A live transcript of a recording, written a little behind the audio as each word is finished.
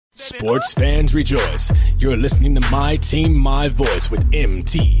Sports fans rejoice. You're listening to My Team, My Voice with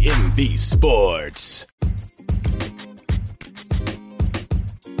MTMV Sports.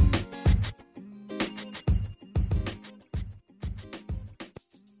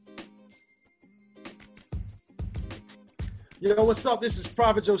 Yo, what's up? This is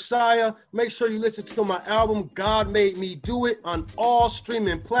Prophet Josiah. Make sure you listen to my album, God Made Me Do It, on all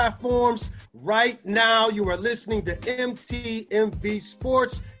streaming platforms. Right now, you are listening to MTMV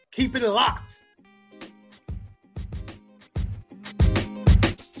Sports. Keep it locked.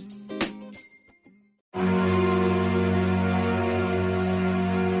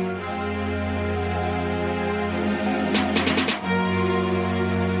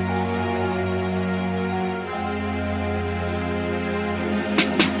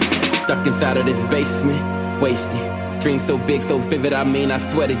 Stuck inside of this basement, wasted. Dreams so big, so vivid, I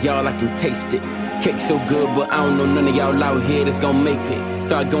swear to y'all, I can taste it. Cake so good, but I don't know none of y'all out here that's gonna make it.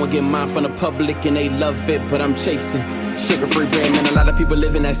 So I go and get mine from the public and they love it, but I'm chasing sugar-free bread, man. A lot of people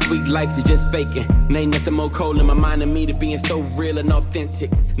living that sweet life, they just faking. And ain't nothing more cold in my mind than me to being so real and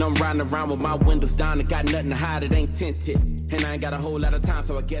authentic. And I'm riding around with my windows down and got nothing to hide, it ain't tinted. And I ain't got a whole lot of time,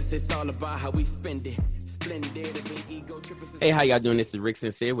 so I guess it's all about how we spend it. Hey, how y'all doing? This is Rick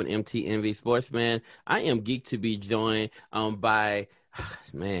Sincere with MTMV Sports, man. I am geeked to be joined by,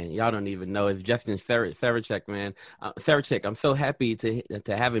 man, y'all don't even know. It's Justin Sarachek, man. Sarachek, I'm so happy to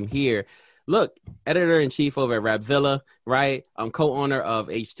have him here. Look, editor-in-chief over at Rapzilla, right? I'm co-owner of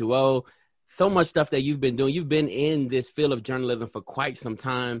H2O. So much stuff that you've been doing. You've been in this field of journalism for quite some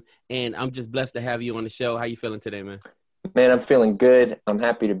time, and I'm just blessed to have you on the show. How you feeling today, man? Man, I'm feeling good. I'm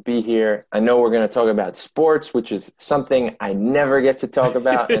happy to be here. I know we're going to talk about sports, which is something I never get to talk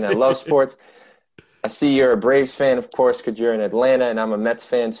about, and I love sports. I see you're a Braves fan, of course, because you're in Atlanta, and I'm a Mets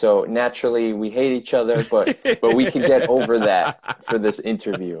fan, so naturally we hate each other, but we can get over that for this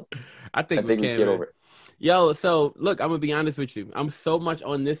interview. I think we can get over it. Yo, so look, I'm going to be honest with you. I'm so much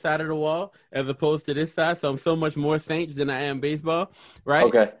on this side of the wall as opposed to this side, so I'm so much more Saints than I am baseball, right?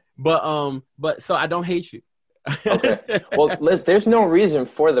 Okay. But so I don't hate you. Okay. Well, Liz, there's no reason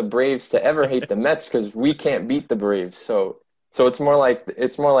for the Braves to ever hate the Mets because we can't beat the Braves. So it's more like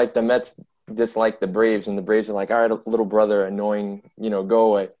the Mets dislike the Braves, and the Braves are like, all right, little brother, annoying,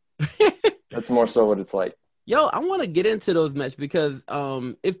 go away. That's more so what it's like. Yo, I want to get into those Mets because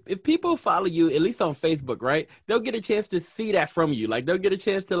if people follow you, at least on Facebook, right, they'll get a chance to see that from you. Like, they'll get a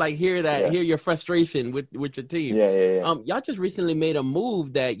chance to, like, hear your frustration with your team. Yeah. Y'all just recently made a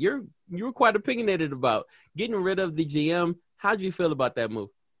move that you were quite opinionated about, getting rid of the GM. How'd you feel about that move?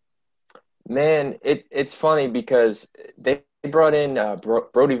 Man, it's funny because they brought in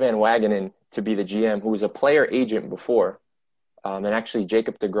Brodie Van Wagenen to be the GM, who was a player agent before, and actually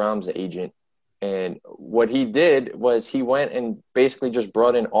Jacob deGrom's agent. And what he did was he went and basically just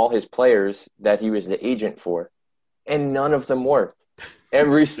brought in all his players that he was the agent for, and none of them worked.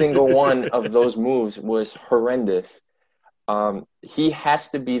 Every single one of those moves was horrendous. He has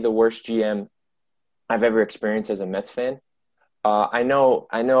to be the worst GM I've ever experienced as a Mets fan. I know,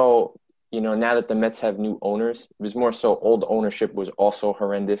 now that the Mets have new owners, it was more so old ownership was also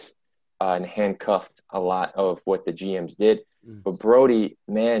horrendous and handcuffed a lot of what the GMs did. But Brodie,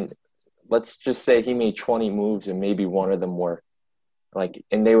 man, let's just say he made 20 moves and maybe one of them worked.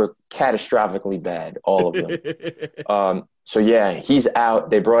 And they were catastrophically bad, all of them. So yeah, he's out.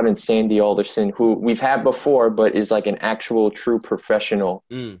 They brought in Sandy Alderson, who we've had before, but is like an actual true professional.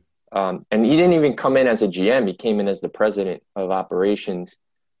 And he didn't even come in as a GM. He came in as the president of operations.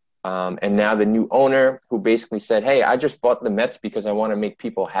 And now the new owner, who basically said, hey, I just bought the Mets because I want to make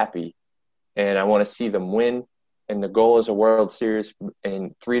people happy and I want to see them win. And the goal is a World Series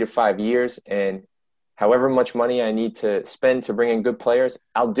in 3 to 5 years. And however much money I need to spend to bring in good players,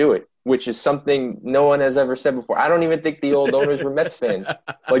 I'll do it, which is something no one has ever said before. I don't even think the old owners were Mets fans.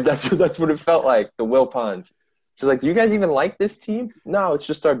 That's what it felt like, the Wilpons. So do you guys even like this team? No, it's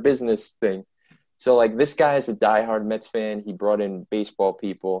just our business thing. So this guy is a diehard Mets fan. He brought in baseball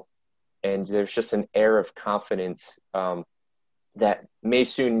people, and there's just an air of confidence that may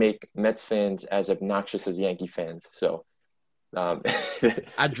soon make Mets fans as obnoxious as Yankee fans. So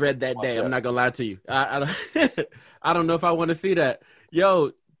I dread that day. I'm not gonna lie to you. I don't know if I want to see that.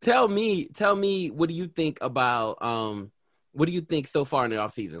 Yo, tell me, what do you think about what do you think so far in the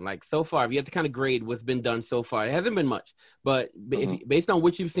offseason? So far, if you have to kind of grade what's been done so far, it hasn't been much, but based on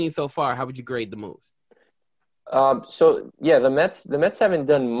what you've seen so far, how would you grade the moves? The Mets haven't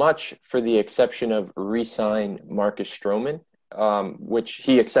done much for the exception of re-sign Marcus Stroman, which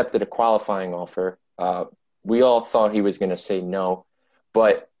he accepted a qualifying offer. We all thought he was going to say no,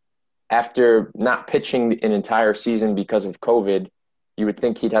 but after not pitching an entire season because of COVID, you would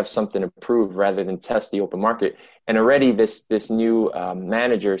think he'd have something to prove rather than test the open market. And already this new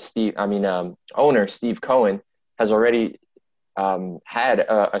owner, Steve Cohen, has already had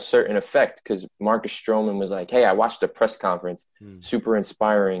a certain effect, because Marcus Stroman was like, hey, I watched the press conference, super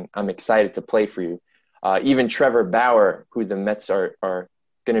inspiring. I'm excited to play for you. Even Trevor Bauer, who the Mets are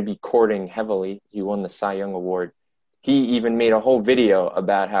going to be courting heavily, he won the Cy Young Award. He even made a whole video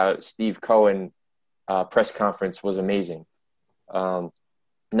about how Steve Cohen press conference was amazing. Noah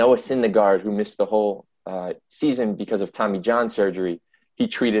Syndergaard, who missed the whole season because of Tommy John surgery, he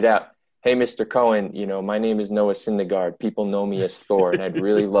tweeted out, hey, Mr. Cohen, my name is Noah Syndergaard. People know me as Thor, and I'd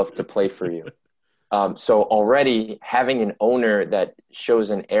really love to play for you. So already having an owner that shows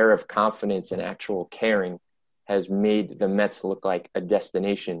an air of confidence and actual caring has made the Mets look like a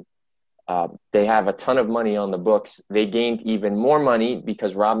destination. They have a ton of money on the books. They gained even more money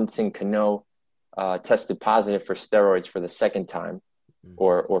because Robinson Cano tested positive for steroids for the second time,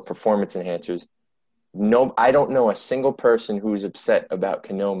 or performance enhancers. No, I don't know a single person who's upset about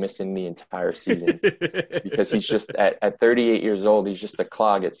Cano missing the entire season because he's just at 38 years old. He's just a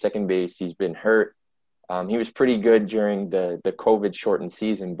clog at second base. He's been hurt. He was pretty good during the COVID shortened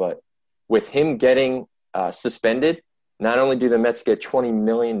season, but with him getting suspended, not only do the Mets get $20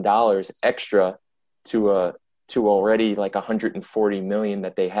 million extra to already like $140 million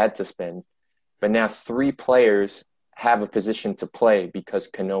that they had to spend, but now 3 players have a position to play because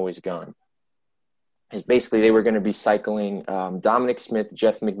Cano is gone. Is basically they were going to be cycling Dominic Smith,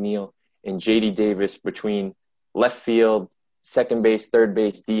 Jeff McNeil, and J.D. Davis between left field, second base, third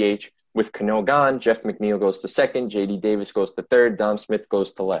base, DH. With Cano gone, Jeff McNeil goes to second, J.D. Davis goes to third, Dom Smith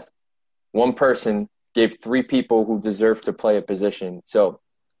goes to left. One person gave 3 people who deserve to play a position. So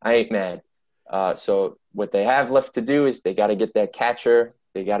I ain't mad. So what they have left to do is they got to get that catcher.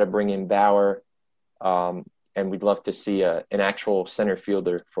 They got to bring in Bauer. And we'd love to see an actual center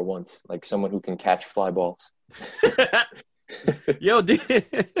fielder for once, like someone who can catch fly balls. Yo, do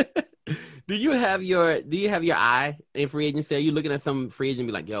you have your eye in free agency? Are you looking at some free agent and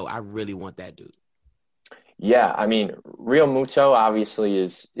be like, yo, I really want that dude? Yeah, I mean, Real Muto obviously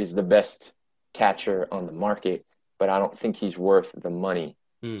is the best catcher on the market, but I don't think he's worth the money.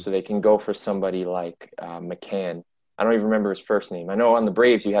 So they can go for somebody like McCann. I don't even remember his first name. I know on the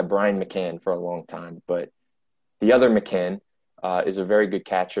Braves you had Brian McCann for a long time, but the other McCann is a very good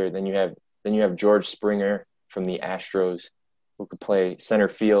catcher. Then you have George Springer from the Astros, who could play center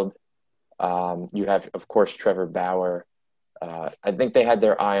field. You have, of course, Trevor Bauer. I think they had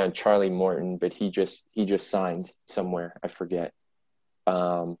their eye on Charlie Morton, but he just signed somewhere. I forget.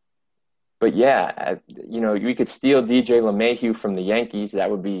 But yeah, we could steal DJ LeMahieu from the Yankees. That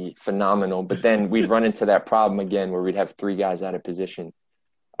would be phenomenal. But then we'd run into that problem again where we'd have 3 guys out of position.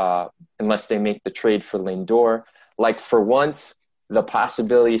 Unless they make the trade for Lindor. Like, for once, the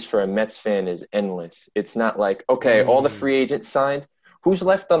possibilities for a Mets fan is endless. It's not like, okay, all the free agents signed. Who's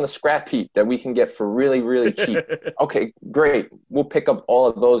left on the scrap heap that we can get for really, really cheap? Okay, great. We'll pick up all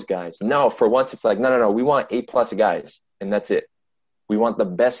of those guys. No, for once, it's like, no. We want A+ guys, and that's it. We want the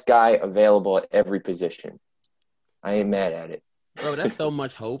best guy available at every position. I ain't mad at it. Bro, that's so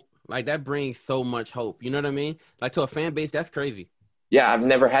much hope. Like, that brings so much hope. You know what I mean? Like, to a fan base, that's crazy. Yeah, I've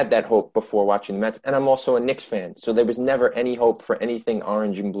never had that hope before watching the Mets, and I'm also a Knicks fan, so there was never any hope for anything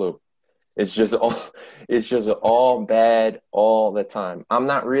orange and blue. It's just all bad all the time. I'm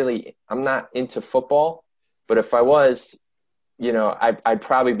not into football, but if I was, I'd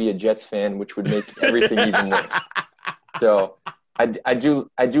probably be a Jets fan, which would make everything even worse. So I do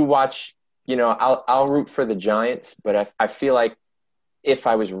watch, I'll root for the Giants, but I feel like if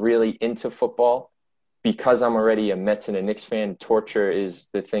I was really into football, because I'm already a Mets and a Knicks fan, torture is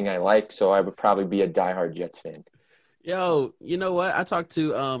the thing I like. So I would probably be a diehard Jets fan. Yo, you know what? I talked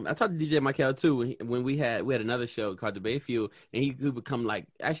to DJ Michael too when we had another show called The Bayfield, and he would become like,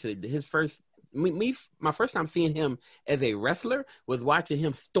 actually his first my first time seeing him as a wrestler was watching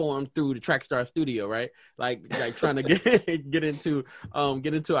him storm through the Trackstar studio, right? Like trying to get into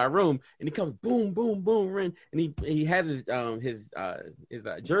our room, and he comes boom, boom, boom, and he has his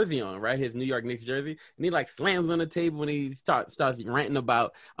jersey on, right? His New York Knicks jersey, and he like slams on the table and he starts ranting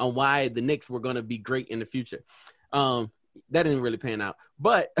about why the Knicks were going to be great in the future. That didn't really pan out,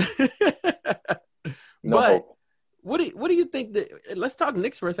 but no but. hope. What do you think let's talk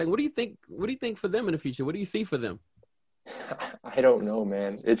Knicks for a second. What do you think for them in the future? What do you see for them? I don't know,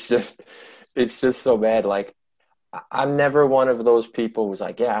 man. It's just so bad. Like, I'm never one of those people who's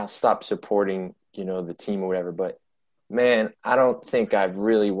like, yeah, I'll stop supporting, the team or whatever. But man, I don't think I've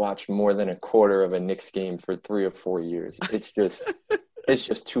really watched more than a quarter of a Knicks game for 3 or 4 years. It's just, it's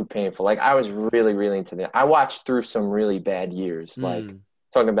just too painful. Like, I was really, really into that. I watched through some really bad years, like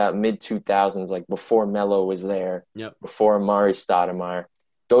talking about mid-2000s, like before Melo was there, before Amari Stoudemire.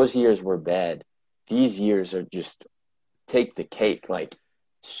 Those years were bad. These years are just take the cake, like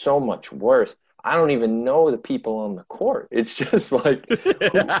so much worse. I don't even know the people on the court. It's just like,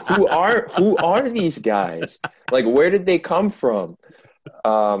 who are these guys? Like, where did they come from?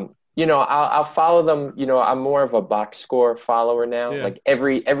 You know, I'll follow them. You know, I'm more of a box score follower now. Yeah. Like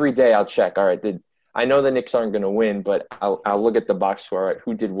every day I'll check. All right, I know the Knicks aren't going to win, but I'll look at the box score. All right,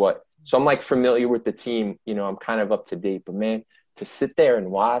 who did what? So I'm like familiar with the team. You know, I'm kind of up to date. But man, to sit there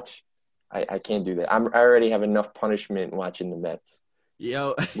and watch, I can't do that. I already have enough punishment watching the Mets.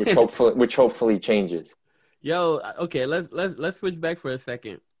 Yo, which hopefully changes. Yo, okay, let's switch back for a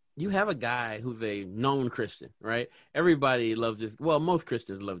second. You have a guy who's a known Christian, right? Everybody loves this. Well, most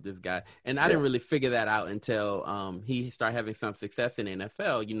Christians love this guy, and I didn't really figure that out until he started having some success in the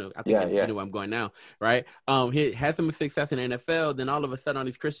NFL. You know, I think you know where I'm going now, right? He had some success in the NFL. Then all of a sudden, all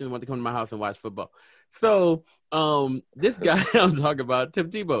these Christians want to come to my house and watch football. So this guy I'm talking about, Tim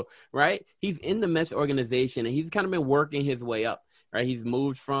Tebow, right? He's in the Mets organization, and he's kind of been working his way up, right? He's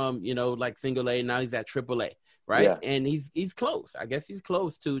moved from, you know, like single A, now he's at triple A. Right. Yeah. And he's close. I guess he's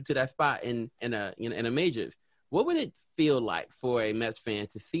close to that spot in a majors. What would it feel like for a Mets fan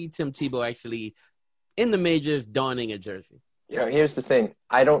to see Tim Tebow actually in the majors donning a jersey? Yeah, here's the thing.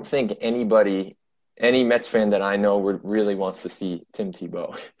 I don't think any Mets fan that I know really wants to see Tim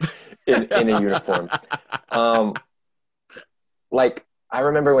Tebow in a uniform. Like, I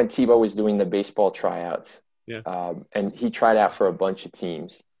remember when Tebow was doing the baseball tryouts, and he tried out for a bunch of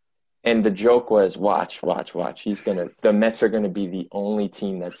teams. And the joke was, watch. The Mets are going to be the only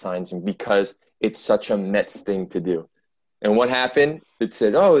team that signs him because it's such a Mets thing to do. And what happened? It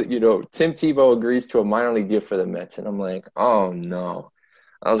said, Tim Tebow agrees to a minor league deal for the Mets. And I'm like, oh, no.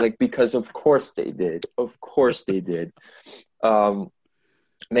 I was like, because of course they did. Of course they did.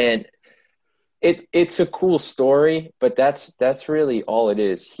 Man, it's a cool story, but that's really all it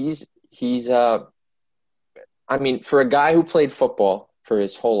is. He's I mean, for a guy who played football for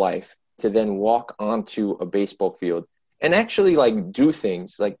his whole life to then walk onto a baseball field and actually like do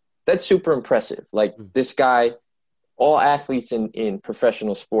things like that's super impressive. Like this guy, all athletes in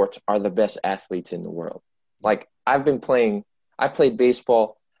professional sports are the best athletes in the world. Like I played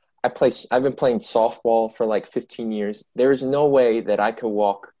baseball. I've been playing softball for like 15 years. There's no way that I could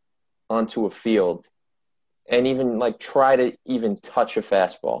walk onto a field and even like try to even touch a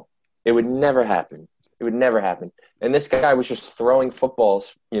fastball. It would never happen. And this guy was just throwing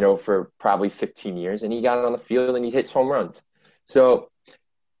footballs, for probably 15 years, and he got on the field and he hits home runs. So,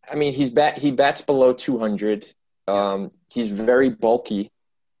 I mean, he bats below 200. He's very bulky,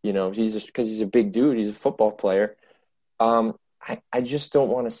 he's just because he's a big dude. He's a football player. I just don't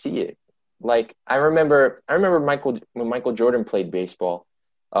want to see it. Like I remember when Michael Jordan played baseball,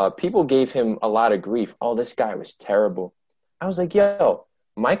 people gave him a lot of grief. Oh, this guy was terrible. I was like, yo,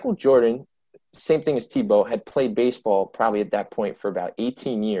 Michael Jordan, same thing as Tebow, had played baseball probably at that point for about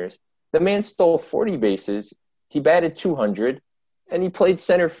 18 years. The man stole 40 bases. He batted 200, and he played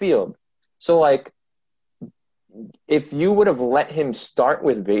center field. So, like, if you would have let him start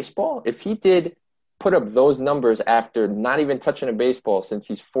with baseball, if he did put up those numbers after not even touching a baseball since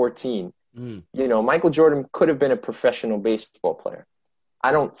he's 14, Michael Jordan could have been a professional baseball player.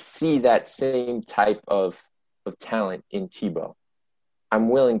 I don't see that same type of talent in Tebow. I'm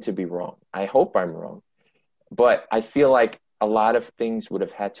willing to be wrong. I hope I'm wrong. But I feel like a lot of things would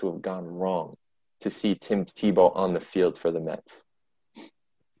have had to have gone wrong to see Tim Tebow on the field for the Mets.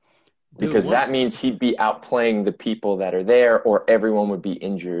 Because that means he'd be outplaying the people that are there, or everyone would be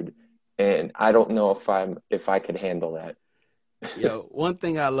injured. And I don't know if I could handle that. Yo, one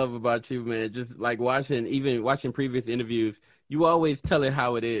thing I love about you, man, just like watching previous interviews, you always tell it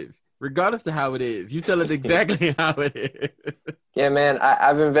how it is. Regardless of how it is, you tell it exactly how it is. Yeah, man,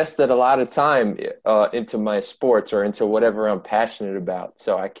 I've invested a lot of time into my sports or into whatever I'm passionate about,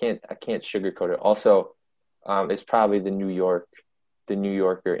 so I can't sugarcoat it. Also, it's probably the New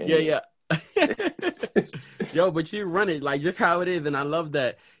Yorker. Yeah. Yo, but you run it like just how it is, and I love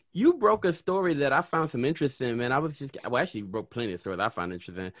that. You broke a story that I found some interest in, man. Actually, you broke plenty of stories I found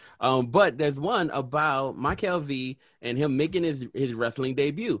interesting. But there's one about Michael V and him making his wrestling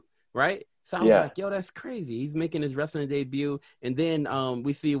debut. Right? So I was like, yo, that's crazy. He's making his wrestling debut. And then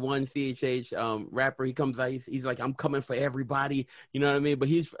we see one CHH rapper. He comes out. He's like, I'm coming for everybody. You know what I mean? But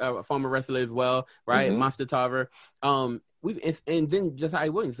he's a former wrestler as well, right? Mm-hmm. Monster Tarver. And then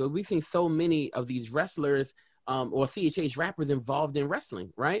Josiah Williams. So we've seen so many of these wrestlers or CHH rappers involved in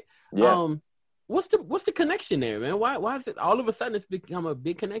wrestling, right? Yeah. what's the connection there, man? Why is it all of a sudden it's become a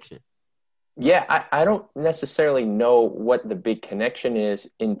big connection? Yeah, I don't necessarily know what the big connection is,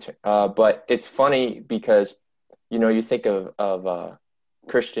 but it's funny because, you think of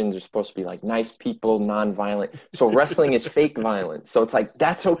Christians are supposed to be like nice people, non-violent. So wrestling is fake violence. So it's like,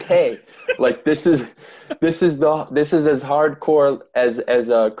 that's okay. Like this is as hardcore as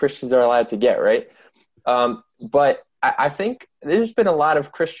Christians are allowed to get, right? But I think there's been a lot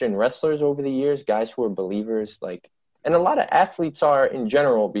of Christian wrestlers over the years, guys who are believers, and a lot of athletes are in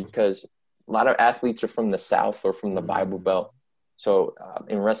general, because a lot of athletes are from the South or from the Bible Belt. So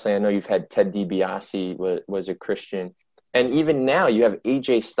in wrestling, I know you've had Ted DiBiase was a Christian. And even now you have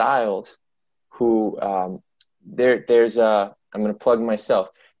AJ Styles, who I'm going to plug myself.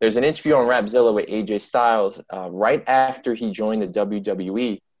 There's an interview on Rapzilla with AJ Styles right after he joined the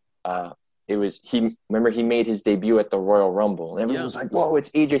WWE. He made his debut at the Royal Rumble, and everyone was like, whoa, it's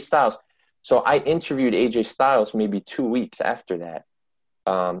AJ Styles. So I interviewed AJ Styles maybe 2 weeks after that.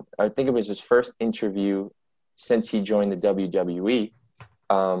 I think it was his first interview since he joined the WWE.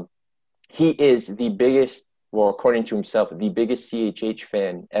 He is the biggest, well, according to himself, the biggest CHH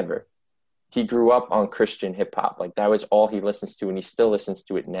fan ever. He grew up on Christian hip hop. Like, that was all he listens to, and he still listens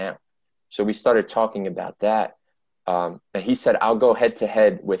to it now. So we started talking about that. And he said, I'll go head to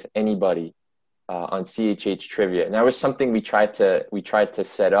head with anybody on CHH trivia. And that was something we tried to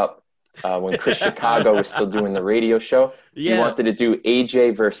set up when Chris Chicago was still doing the radio show. Yeah. He wanted to do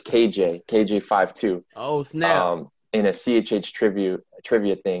AJ versus KJ 5'2". Oh, snap. In a CHH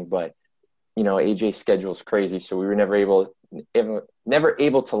trivia thing. But, AJ's schedule's crazy, so we were never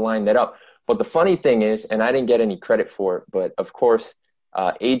able to line that up. But the funny thing is, and I didn't get any credit for it, but of course,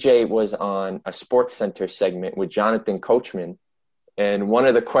 AJ was on a Sports Center segment with Jonathan Coachman, and one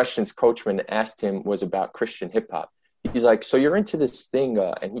of the questions Coachman asked him was about Christian hip hop. He's like, so you're into this thing,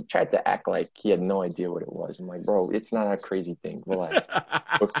 and he tried to act like he had no idea what it was. I'm like, bro, it's not a crazy thing. Relax.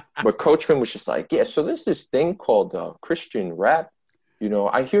 but Coachman was just like, yeah, so there's this thing called Christian rap.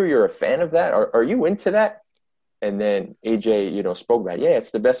 I hear you're a fan of that. Are you into that? And then AJ, spoke about, yeah, it's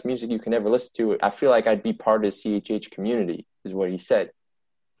the best music you can ever listen to. I feel like I'd be part of the CHH community, is what he said.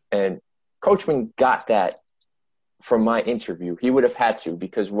 And Coachman got that from my interview. He would have had to,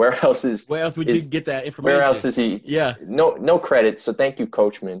 because where else would you get that information? Where else is he? Yeah. No credit. So thank you,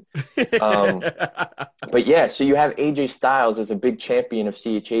 Coachman. But yeah, so you have AJ Styles as a big champion of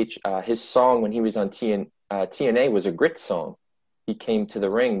CHH. His song when he was on TNA was a Grits song. He came to the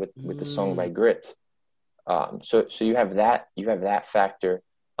ring with the song by Grits. So you have that factor.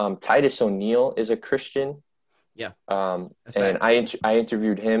 Titus O'Neil is a Christian. Yeah. And I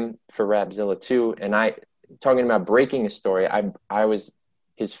interviewed him for Rapzilla too. And talking about breaking a story, I was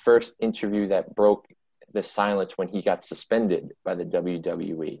his first interview that broke the silence when he got suspended by the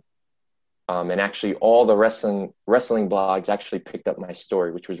WWE. And actually all the wrestling blogs actually picked up my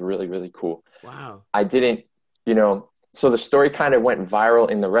story, which was really, really cool. Wow. I didn't, so the story kind of went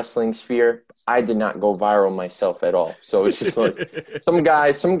viral in the wrestling sphere. I did not go viral myself at all. So it's just like some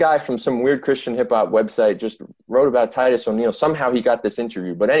guy from some weird Christian hip hop website just wrote about Titus O'Neil. Somehow he got this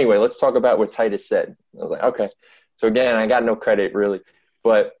interview. But anyway, let's talk about what Titus said. I was like, okay. So again, I got no credit really,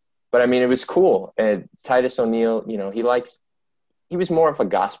 but I mean, it was cool. And Titus O'Neil, he was more of a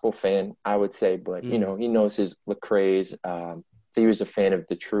gospel fan, I would say, but he knows his Lecrae's. He was a fan of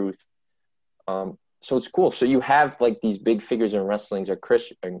The Truth. So it's cool. So you have like these big figures in wrestling are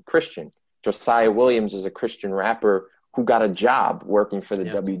Christian. Josiah Williams is a Christian rapper who got a job working for the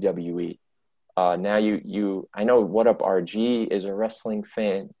WWE. Now I know What Up RG is a wrestling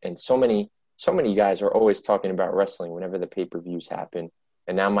fan, and so many guys are always talking about wrestling whenever the pay-per-views happen.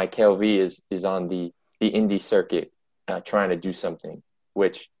 And now Michael V is on the indie circuit trying to do something,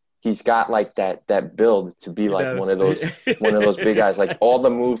 which he's got like that build to be like one of those big guys, like all the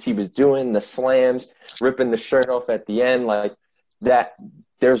moves he was doing, the slams, ripping the shirt off at the end, like that.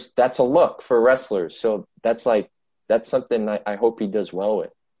 That's a look for wrestlers. So that's something I hope he does well with.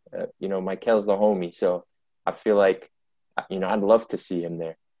 Michael's the homie, so I feel like I'd love to see him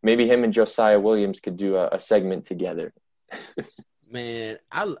there. Maybe him and Josiah Williams could do a segment together. Man,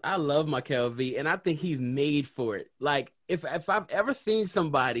 I love Michael V, and I think he's made for it. Like, if I've ever seen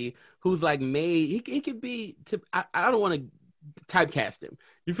somebody who's like made, he could be. I don't want to typecast him.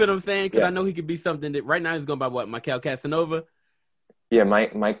 You feel what I'm saying? Because I know he could be something that right now he's going by what, Michael Casanova. Yeah,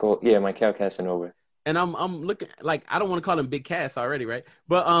 Michael Casanova. And I'm looking, like, I don't want to call him Big Cass already, right?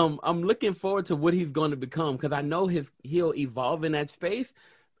 But I'm looking forward to what he's going to become, because I know he'll evolve in that space,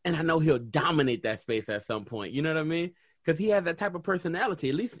 and I know he'll dominate that space at some point. You know what I mean? Because he has that type of personality.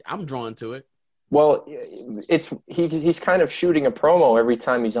 At least I'm drawn to it. Well, he's kind of shooting a promo every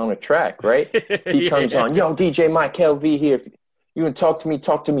time he's on a track, right? He comes on, yo, DJ Mike LV here. If you want to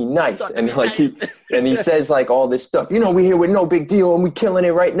talk to me nice. And like he says like all this stuff. You know, we here with No Big Deal and we killing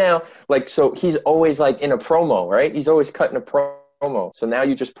it right now. Like, so he's always like in a promo, right? He's always cutting a promo. So now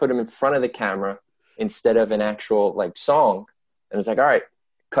you just put him in front of the camera instead of an actual like song. And it's like, all right,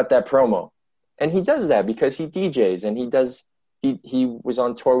 cut that promo. And he does that because he DJs and he was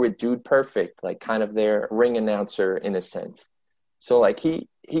on tour with Dude Perfect, like kind of their ring announcer in a sense. So like he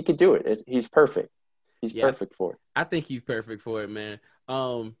could do it. He's perfect. He's perfect for it. I think he's perfect for it, man.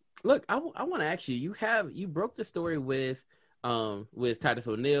 Look, I want to ask you. You broke the story with Titus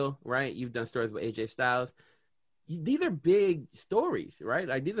O'Neil, right? You've done stories with AJ Styles. These are big stories, right?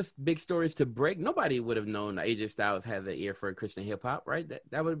 Like these are big stories to break. Nobody would have known that AJ Styles has an ear for Christian hip hop, right?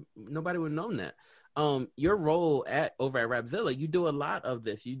 Nobody would have known that. Your role over at Rapzilla, you do a lot of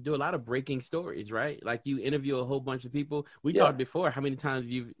this. You do a lot of breaking stories, right? Like you interview a whole bunch of people. We talked before how many times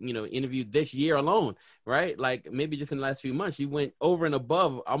you've interviewed this year alone, right? Like maybe just in the last few months, you went over and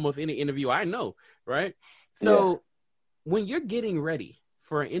above almost any interview I know, right? So when you're getting ready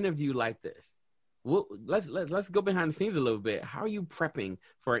for an interview like this, let's go behind the scenes a little bit. How are you prepping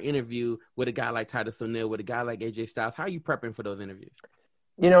for an interview with a guy like Titus O'Neil, with a guy like AJ Styles? How are you prepping for those interviews?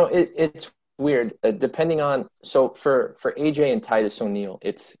 You know, it's weird. Depending on, so for AJ and Titus O'Neil,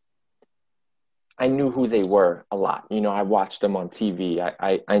 I knew who they were a lot. You know, I watched them on TV.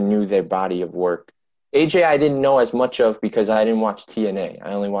 I knew their body of work. AJ, I didn't know as much of because I didn't watch TNA.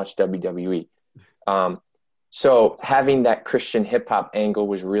 I only watched WWE. So having that Christian hip hop angle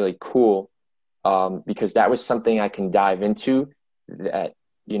was really cool. Because that was something I can dive into that,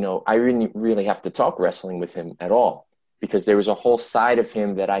 you know, I really have to talk wrestling with him at all because there was a whole side of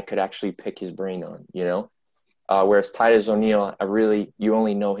him that I could actually pick his brain on, you know, whereas Titus O'Neil, you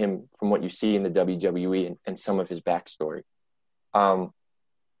only know him from what you see in the WWE and some of his backstory.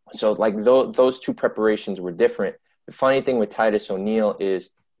 So like those two preparations were different. The funny thing with Titus O'Neil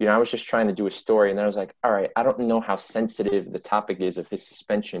is, you know, I was just trying to do a story and then I was like, all right, I don't know how sensitive the topic is of his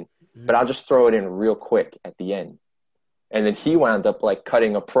suspension, but I'll just throw it in real quick at the end. And then he wound up like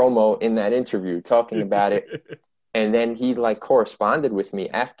cutting a promo in that interview, talking about it. And then he like corresponded with me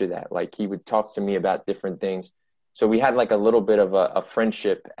after that. Like he would talk to me about different things. So we had like a little bit of a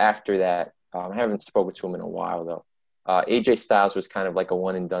friendship after that. I haven't spoken to him in a while though. AJ Styles was kind of like a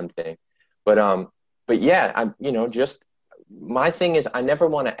one and done thing. But yeah, my thing is I never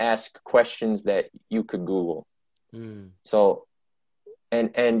want to ask questions that you could Google. So,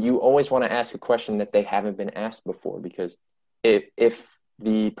 and you always want to ask a question that they haven't been asked before, because if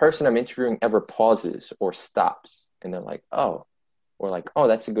the person I'm interviewing ever pauses or stops and they're like, oh,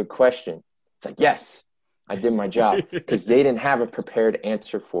 that's a good question. It's like, yes, I did my job, because they didn't have a prepared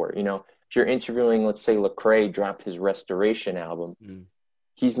answer for it. You know, if you're interviewing, let's say Lecrae dropped his Restoration album.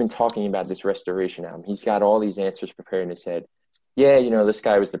 He's been talking about this Restoration album. He's got all these answers prepared in his head. Yeah, you know, this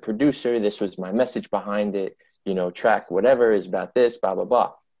guy was the producer. This was my message behind it. You know, track whatever is about this, blah, blah,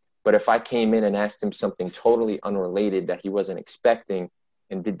 blah. But if I came in and asked him something totally unrelated that he wasn't expecting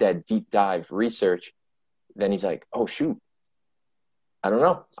and did that deep dive research, then he's like, oh, shoot, I don't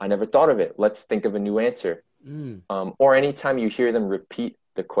know. I never thought of it. Let's think of a new answer. Or anytime you hear them repeat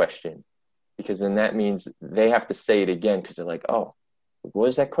the question, because then that means they have to say it again, because they're like, oh, what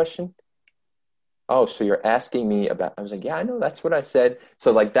was that question? Oh, so you're asking me about, I was like, yeah, I know, that's what I said.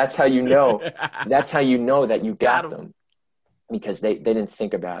 So like, that's how you know, that you got them, because they didn't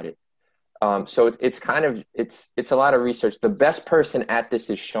think about it. So it's kind of, it's a lot of research. The best person at this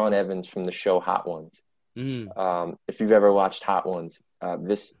is Sean Evans from the show Hot Ones. If you've ever watched Hot Ones,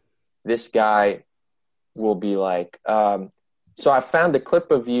 this guy will be like, so I found a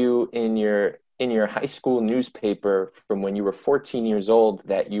clip of you in your high school newspaper from when you were 14 years old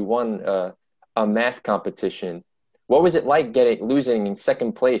that you won a math competition. What was it like losing in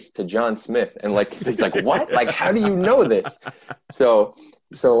second place to John Smith? And like, he's like, what? Like, how do you know this? So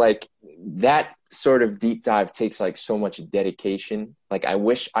like that sort of deep dive takes like so much dedication. Like, I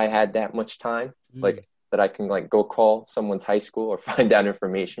wish I had that much time, like that I can like go call someone's high school or find out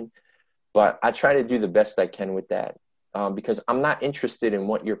information. But I try to do the best I can with that, because I'm not interested in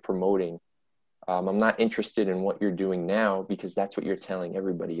what you're promoting. I'm not interested in what you're doing now, because that's what you're telling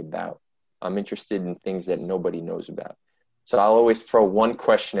everybody about. I'm interested in things that nobody knows about. So I'll always throw one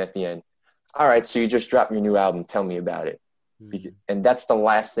question at the end. All right, so you just dropped your new album. Tell me about it. And that's the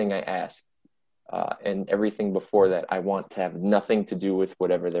last thing I ask. And everything before that, I want to have nothing to do with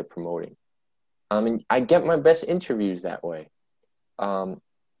whatever they're promoting. And I get my best interviews that way. And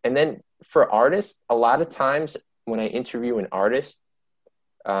then for artists, a lot of times when I interview an artist,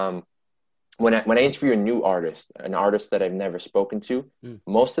 when I interview a new artist, an artist that I've never spoken to,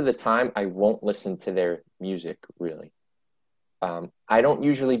 most of the time I won't listen to their music really. I don't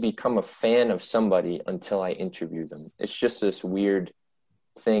usually become a fan of somebody until I interview them. It's just this weird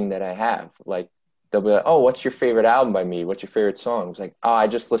thing that I have. Like, they'll be like, oh, what's your favorite album by me? What's your favorite song? It's like, oh, I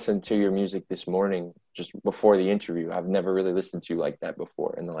just listened to your music this morning, just before the interview. I've never really listened to you like that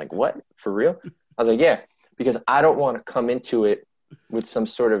before. And they're like, what? For real? I was like, yeah, because I don't want to come into it with some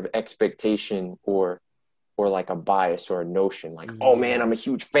sort of expectation or like a bias or a notion like, oh man, I'm a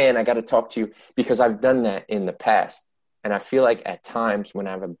huge fan, I got to talk to you, because I've done that in the past. And I feel like at times when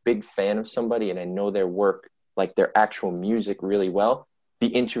I'm a big fan of somebody and I know their work, like their actual music really well, the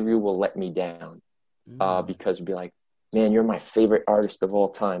interview will let me down because it'll be like, man, you're my favorite artist of all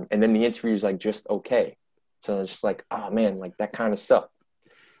time. And then the interview is like just okay. So it's just like, oh man, like that kind of stuff.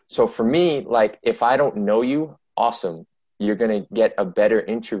 So for me, like if I don't know you, awesome. You're going to get a better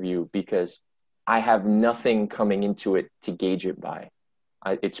interview because I have nothing coming into it to gauge it by.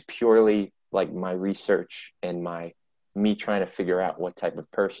 It's purely like my research and me trying to figure out what type of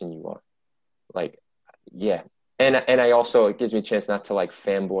person you are. Like, yeah. And I also, it gives me a chance not to like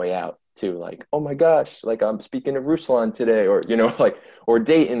fanboy out too. Like, oh my gosh, like I'm speaking to Ruslan today, or, you know, like, or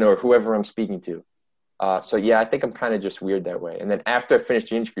Dayton or whoever I'm speaking to. So yeah, I think I'm kind of just weird that way. And then after I finish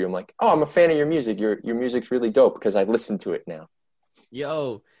the interview, I'm like, oh, I'm a fan of your music. Your music's really dope because I listen to it now.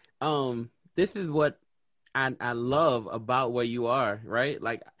 Yo, this is what I love about where you are, right?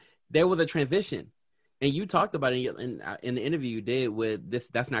 Like there was a transition, and you talked about it in the interview you did with this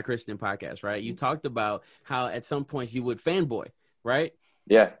That's Not Christian podcast, right? You talked about how at some points you would fanboy, right?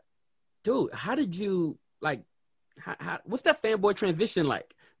 Yeah. Dude, how did you like? How what's that fanboy transition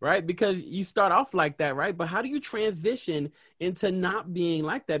like? Right? Because you start off like that, right? But how do you transition into not being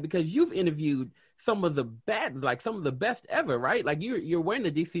like that? Because you've interviewed some of the best ever, right? Like you're wearing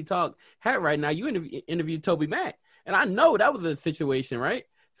the DC Talk hat right now. You interviewed Toby Mac. And I know that was a situation, right?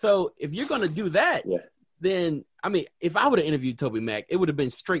 So if you're going to do that, then, I mean, if I would have interviewed Toby Mac, it would have been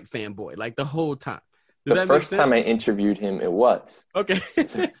straight fanboy, like the whole time. The first time I interviewed him, it was. Okay.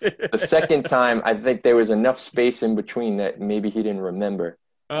 The second time, I think there was enough space in between that maybe he didn't remember.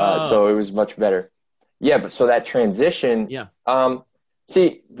 So it was much better. Yeah, but so that transition,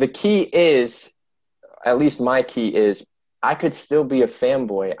 see, the key is, at least my key is, I could still be a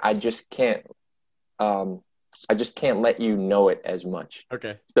fanboy. I just can't let you know it as much.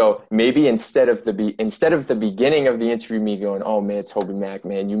 Okay. So maybe instead of the beginning of the interview, me going, oh man, Toby Mac,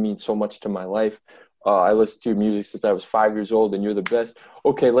 man, you mean so much to my life. I listened to your music since I was 5 years old and you're the best.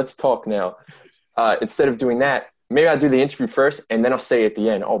 Okay, let's talk now. Instead of doing that, maybe I'll do the interview first, and then I'll say at the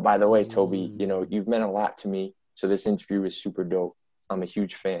end, oh, by the way, Toby, you know, you've meant a lot to me. So this interview is super dope. I'm a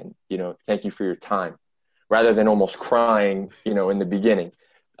huge fan. You know, thank you for your time. Rather than almost crying, you know, in the beginning.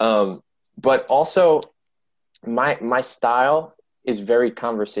 But also, my style is very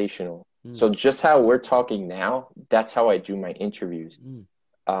conversational. So just how we're talking now, that's how I do my interviews.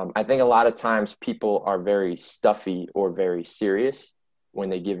 I think a lot of times people are very stuffy or very serious when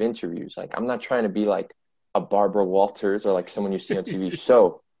they give interviews. Like, I'm not trying to be like a Barbara Walters or like someone you see on TV.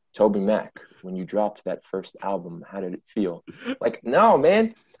 So, Toby Mac, when you dropped that first album, how did it feel? Like, no,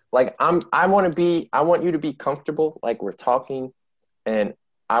 man. Like, I want you to be comfortable. Like, we're talking, and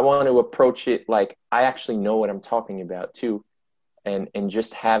I want to approach it like I actually know what I'm talking about too, and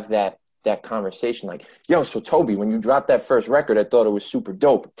just have that conversation. Like, yo, so Toby, when you dropped that first record, I thought it was super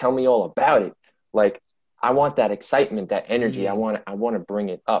dope. Tell me all about it. Like, I want that excitement, that energy. I want to bring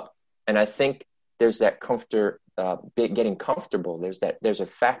it up, and I think there's that getting comfortable. There's a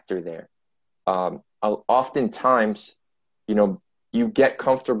factor there. Oftentimes, you know, you get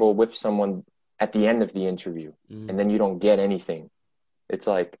comfortable with someone at the end of the interview, and then you don't get anything. It's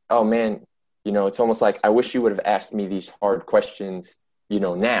like, oh man, you know, it's almost like I wish you would have asked me these hard questions, you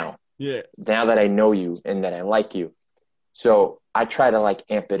know, now. Yeah. Now that I know you and that I like you. So I try to like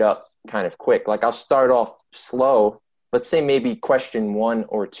amp it up kind of quick. Like I'll start off slow. Let's say maybe question 1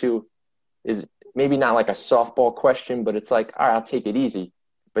 or 2 is maybe not like a softball question, but it's like, all right, I'll take it easy.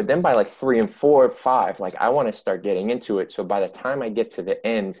 But then by like 3 and 4, 5, like I want to start getting into it. So by the time I get to the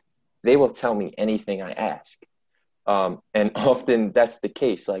end, they will tell me anything I ask. And often that's the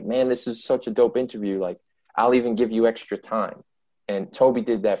case. Like, man, this is such a dope interview. Like, I'll even give you extra time. And Toby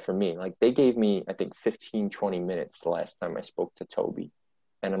did that for me. Like, they gave me, I think, 15, 20 minutes the last time I spoke to Toby.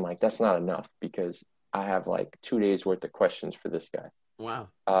 And I'm like, that's not enough because I have like 2 days worth of questions for this guy. Wow.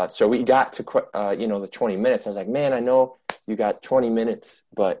 So we got to, the 20 minutes. I was like, man, I know you got 20 minutes,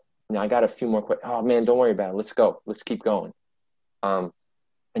 but you know, I got a few more questions. Oh man, don't worry about it. Let's go. Let's keep going.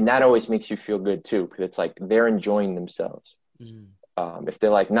 And that always makes you feel good too, because it's like they're enjoying themselves. If they're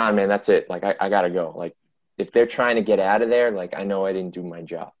like, nah, man, that's it. Like, I got to go. Like, if they're trying to get out of there, like, I know I didn't do my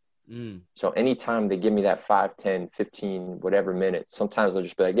job. So anytime they give me that 5, 10, 15, whatever minutes, sometimes they'll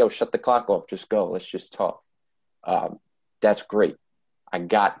just be like, yo, shut the clock off. Just go. Let's just talk. That's great. I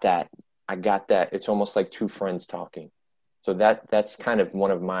got that. It's almost like two friends talking. So that's kind of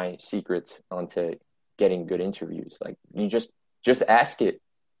one of my secrets onto getting good interviews. Like, you just ask it.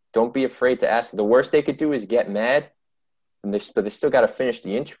 Don't be afraid to ask. The worst they could do is get mad, but they still got to finish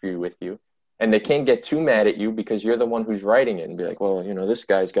the interview with you. And they can't get too mad at you because you're the one who's writing it and be like, well, this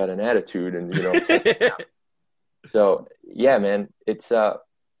guy's got an attitude, and it's like, so yeah, man, it's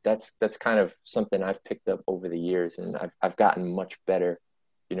that's kind of something I've picked up over the years, and I've gotten much better,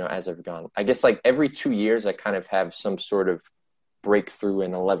 as I've gone. I guess like every 2 years I kind of have some sort of breakthrough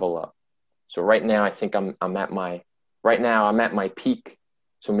and a level up. So right now I think I'm at my peak.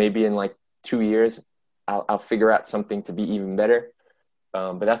 So maybe in like 2 years I'll figure out something to be even better.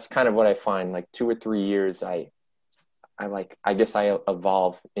 But that's kind of what I find, like 2 or 3 years, I guess I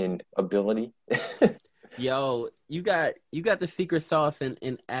evolve in ability. Yo, you got the secret sauce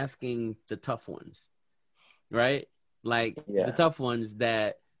in asking the tough ones, right? Like the tough ones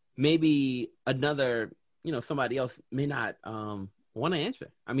that maybe another, somebody else may not want to answer.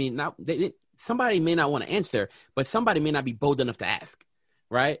 I mean, somebody may not want to answer, but somebody may not be bold enough to ask.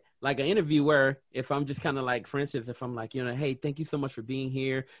 Right? Like an interviewer, if I'm just kind of like, for instance, if I'm like, hey, thank you so much for being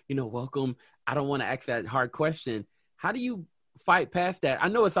here, welcome. I don't want to ask that hard question. How do you fight past that? I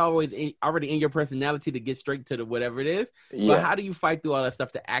know it's already in your personality to get straight to the whatever it is, but how do you fight through all that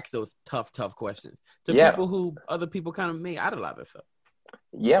stuff to ask those tough questions to people who other people kind of may idolize or so?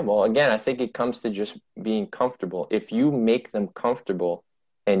 Yeah, well, again, I think it comes to just being comfortable. If you make them comfortable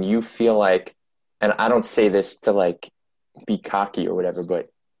and you feel like, and I don't say this to like be cocky or whatever,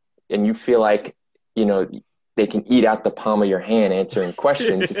 and you feel like, they can eat out the palm of your hand answering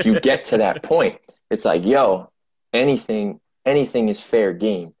questions. If you get to that point, it's like, yo, anything is fair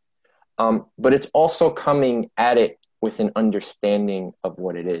game. But it's also coming at it with an understanding of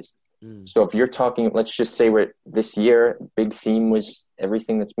what it is. So if you're talking, let's just say this year, big theme was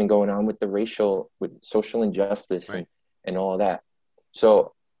everything that's been going on with with social injustice, right, and all of that.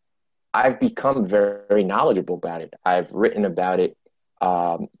 So I've become very, very knowledgeable about it. I've written about it.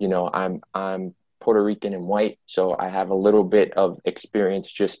 I'm Puerto Rican and white, so I have a little bit of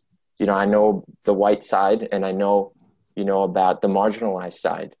experience. Just, I know the white side, and I know, about the marginalized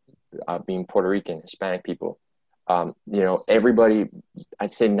side, being Puerto Rican, Hispanic people. Everybody,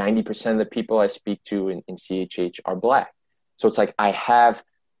 I'd say 90% of the people I speak to in CHH are Black. So it's like I have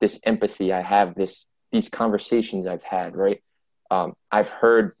this empathy. I have these conversations I've had, right? I've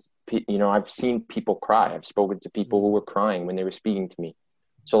heard, I've seen people cry. I've spoken to people who were crying when they were speaking to me.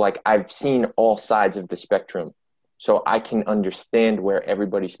 So like I've seen all sides of the spectrum. So I can understand where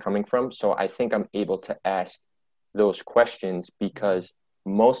everybody's coming from. So I think I'm able to ask those questions because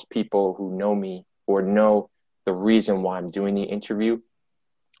most people who know me or know the reason why I'm doing the interview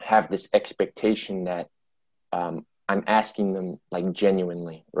have this expectation that I'm asking them like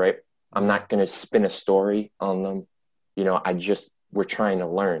genuinely, right? I'm not going to spin a story on them. We're trying to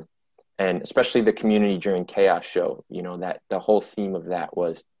learn. And especially the Community During Chaos show, that the whole theme of that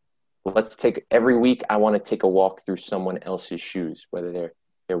was, every week I want to take a walk through someone else's shoes, whether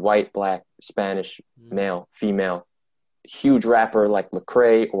they're white, Black, Spanish, male, female, huge rapper like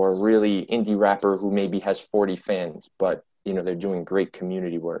Lecrae, or a really indie rapper who maybe has 40 fans, but, they're doing great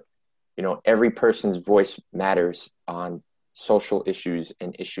community work. Every person's voice matters on social issues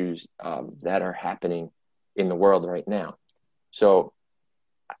and issues that are happening in the world right now. So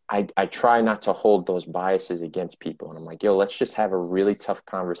I try not to hold those biases against people. And I'm like, yo, let's just have a really tough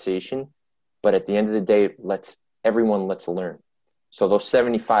conversation. But at the end of the day, let's learn. So those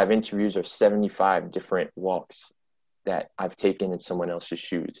 75 interviews are 75 different walks that I've taken in someone else's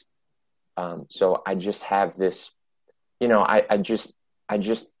shoes. So I just have this, I just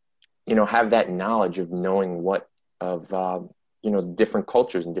have that knowledge of knowing different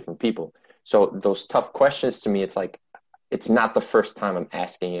cultures and different people. So those tough questions to me, it's like, it's not the first time I'm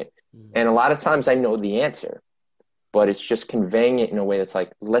asking it. And a lot of times I know the answer, but it's just conveying it in a way that's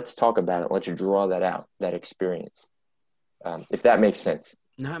like, let's talk about it. Let's draw that out, that experience. If that makes sense.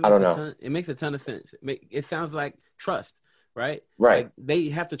 No, I don't know. It makes a ton of sense. It sounds like trust, right? Right. Like they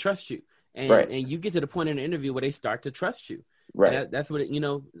have to trust you. And, right. And you get to the point in the interview where they start to trust you. Right. That's what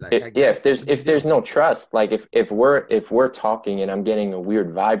if there's no trust, like if we're talking and I'm getting a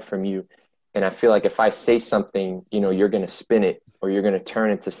weird vibe from you, and I feel like if I say something, you're going to spin it or you're going to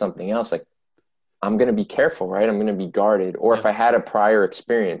turn into something else, like I'm going to be careful, right? I'm going to be guarded. Or if I had a prior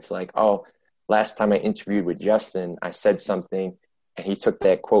experience, like, oh, last time I interviewed with Justin, I said something And he took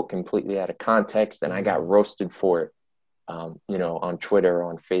that quote completely out of context, and I got roasted for it, on Twitter or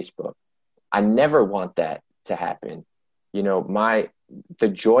on Facebook. I never want that to happen. The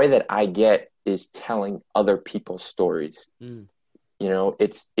joy that I get is telling other people's stories.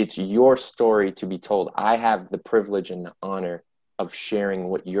 It's your story to be told. I have the privilege and the honor of sharing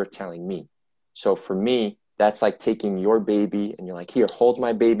what you're telling me. So for me, that's like taking your baby and you're like, here, hold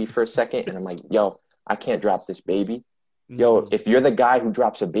my baby for a second. And I'm like, yo, I can't drop this baby. Yo, if you're the guy who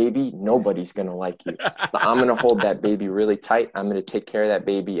drops a baby, nobody's going to like you. But I'm going to hold that baby really tight. I'm going to take care of that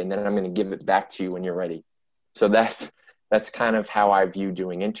baby, and then I'm going to give it back to you when you're ready. So that's kind of how I view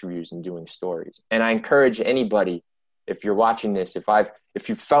doing interviews and doing stories. And I encourage anybody, if you're watching this, if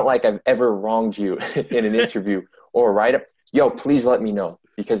you felt like I've ever wronged you in an interview or a write-up, yo, please let me know,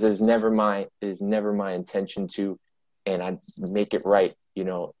 because it is never my intention to, and I make it right,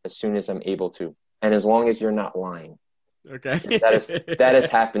 as soon as I'm able to. And as long as you're not lying. Okay. that has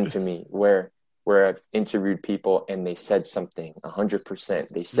happened to me where I've interviewed people and they said something 100%.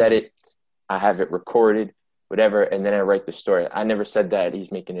 They said it, I have it recorded, whatever, and then I write the story. I never said that.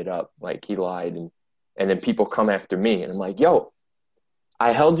 He's making it up. Like, he lied. And then people come after me, and I'm like, yo,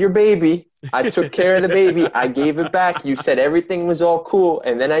 I held your baby. I took care of the baby. I gave it back. You said everything was all cool,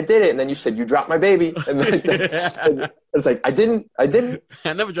 and then I did it. And then you said you dropped my baby. And then it's like, I didn't.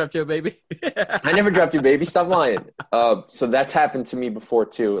 I never dropped your baby. I never dropped your baby. Stop lying. So that's happened to me before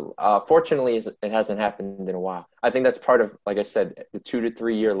too. Fortunately, it hasn't happened in a while. I think that's part of, like I said, the 2 to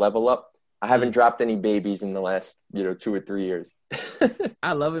 3 year level up. I haven't dropped any babies in the last, 2 or 3 years.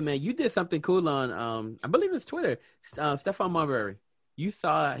 I love it, man. You did something cool on, I believe it's Twitter, Stephon Marbury. You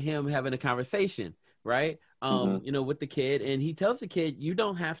saw him having a conversation, right? With the kid, and he tells the kid, you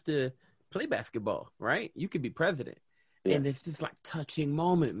don't have to play basketball, right? You could be president. Yeah. And it's just like touching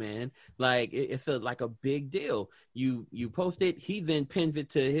moment, man. Like it's like a big deal. You post it, he then pins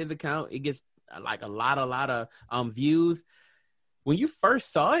it to his account. It gets like a lot of views. When you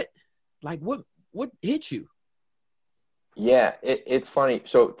first saw it, like what hit you? Yeah, it's funny.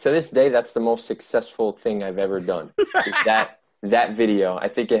 So to this day, that's the most successful thing I've ever done. Is that video. I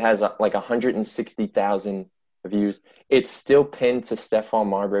think it has like 160,000 views. It's still pinned to Stephon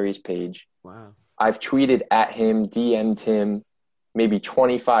Marbury's page. Wow. I've tweeted at him, DM'd him maybe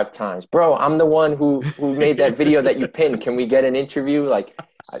 25 times. Bro, I'm the one who made that video that you pinned. Can we get an interview? Like,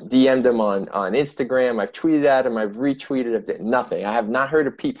 I DM'd him on Instagram. I've tweeted at him. I've retweeted him. Nothing. I have not heard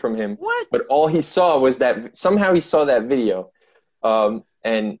a peep from him. What? But all he saw was that somehow he saw that video, and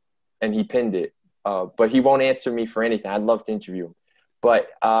he pinned it. But he won't answer me for anything. I'd love to interview him. But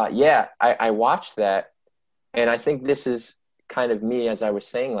I watched that, and I think this is kind of me, as I was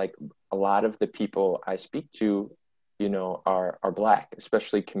saying. Like, a lot of the people I speak to, are Black,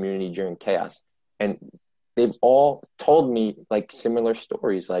 especially community during chaos, and they've all told me like similar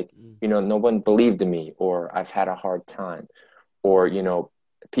stories. Like, no one believed in me, or I've had a hard time, or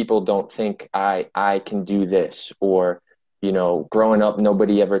people don't think I can do this, or growing up,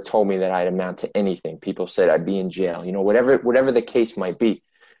 nobody ever told me that I'd amount to anything. People said I'd be in jail, whatever the case might be.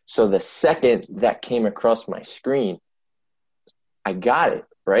 So the second that came across my screen, I got it,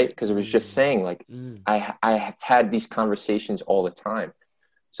 right? Because it was just saying, like, I have had these conversations all the time.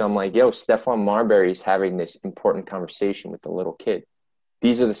 So I'm like, yo, Stephon Marbury is having this important conversation with the little kid.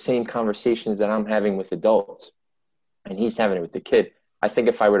 These are the same conversations that I'm having with adults, and he's having it with the kid. I think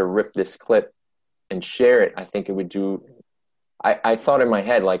if I were to rip this clip and share it, I think it would do – I thought in my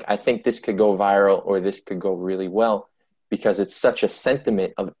head, like, I think this could go viral, or this could go really well, because it's such a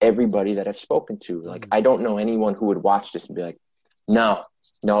sentiment of everybody that I've spoken to. Like, I don't know anyone who would watch this and be like, no,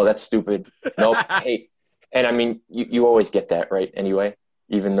 that's stupid. Nope. Hey. And I mean, you always get that, right? Anyway,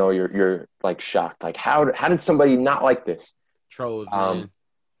 even though you're like shocked, like, how did somebody not like this? Trolls, man.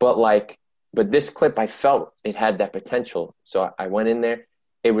 But this clip, I felt it had that potential. So I went in there.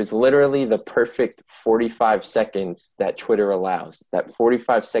 It was literally the perfect 45 seconds that Twitter allows. That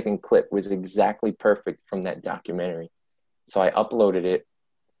 45-second clip was exactly perfect from that documentary. So I uploaded it,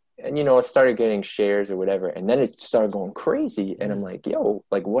 and, it started getting shares or whatever. And then it started going crazy. And I'm like, yo,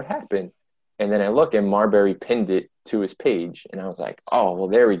 like, what happened? And then I look, and Marbury pinned it to his page. And I was like, oh, well,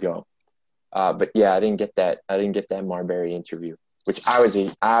 there we go. But yeah, I didn't get that Marbury interview, which I was a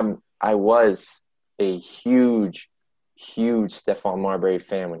huge Stephon Marbury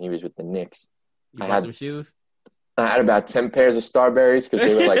fan when he was with the Knicks. You bought them shoes? I had about 10 pairs of Starberries because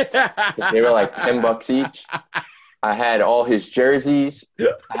they were like $10 each. I had all his jerseys.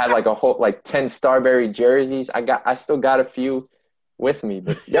 I had like a whole 10 Starberry jerseys. I still got a few with me,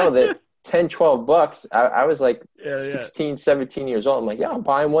 but the $10-12. I was like 16, 17 years old. I'm like, I'm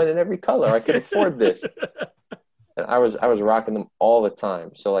buying one in every color. I can afford this. And I was rocking them all the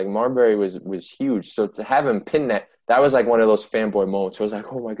time. So like Marbury was huge. So to have him pin that was like one of those fanboy moments. I was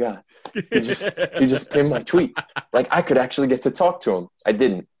like, oh my God, he just pinned my tweet. Like I could actually get to talk to him. I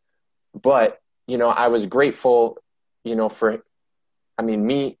didn't. But, I was grateful,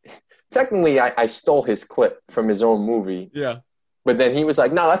 technically I stole his clip from his own movie. Yeah. But then he was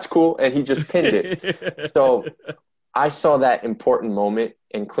like, no, that's cool. And he just pinned it. So I saw that important moment,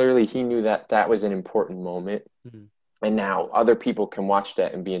 and clearly he knew that was an important moment. Mm-hmm. And now other people can watch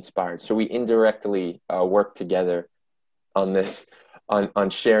that and be inspired. So we indirectly worked together on this, on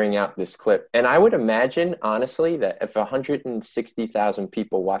sharing out this clip. And I would imagine, honestly, that if 160,000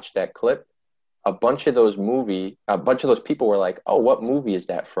 people watched that clip, a bunch of those people were like, oh, what movie is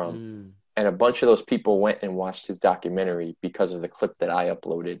that from? Mm. And a bunch of those people went and watched his documentary because of the clip that I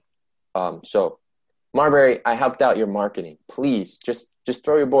uploaded. So Marbury, I helped out your marketing. Please, just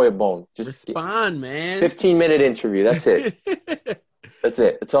throw your boy a bone. Just respond, man. 15-minute interview. That's it. That's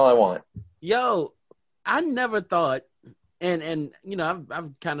it. That's all I want. Yo, I never thought, and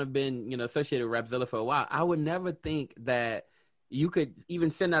I've kind of been associated with Rapzilla for a while. I would never think that you could even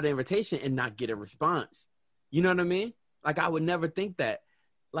send out an invitation and not get a response. You know what I mean? Like I would never think that.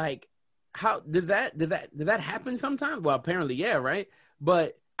 Like, how did that happen sometimes? Well, apparently, yeah, right.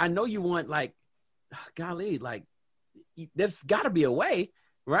 But I know you want golly, there's got to be a way,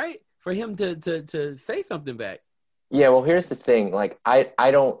 right, for him to say something back. Yeah, well, here's the thing. Like,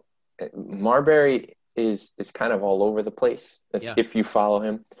 I don't. Marbury is kind of all over the place if you follow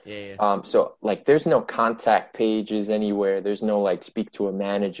him. Yeah. So there's no contact pages anywhere. There's no speak to a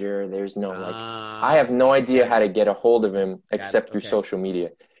manager. There's no I have no idea how to get a hold of him except through social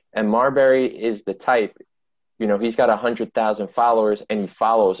media. And Marbury is the type. He's got 100,000 followers and he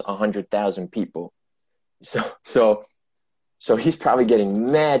follows 100,000 people. So he's probably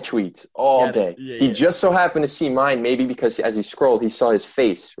getting mad tweets all day. He just so happened to see mine, maybe because as he scrolled, he saw his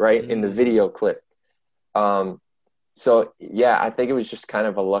face in the video clip. So yeah, I think it was just kind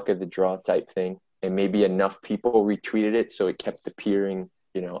of a luck of the draw type thing, and maybe enough people retweeted it, so it kept appearing,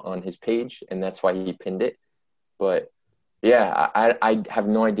 on his page, and that's why he pinned it. But yeah, I have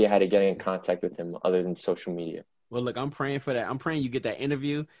no idea how to get in contact with him other than social media. Well, look, I'm praying for that. I'm praying you get that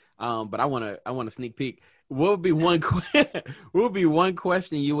interview. But I want a sneak peek. What would be one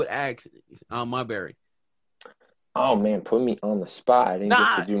question you would ask Marbury? Oh man, put me on the spot. I didn't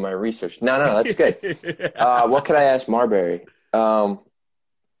get to do my research. No, that's good. What could I ask Marbury?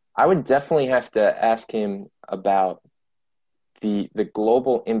 I would definitely have to ask him about the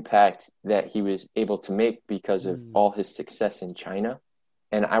global impact that he was able to make because of all his success in China.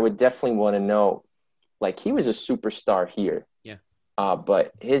 And I would definitely want to know, he was a superstar here. Yeah.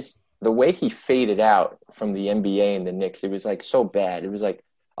 But the way he faded out from the NBA and the Knicks, it was so bad. It was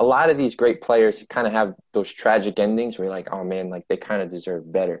a lot of these great players kind of have those tragic endings where you're like, oh man, they kind of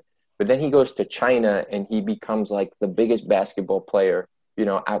deserve better. But then he goes to China and he becomes the biggest basketball player,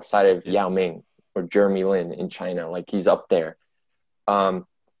 outside of Yao Ming or Jeremy Lin in China. He's up there.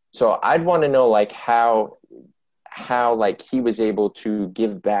 So I'd want to know how he was able to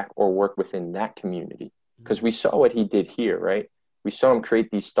give back or work within that community, because we saw what he did here, right? We saw him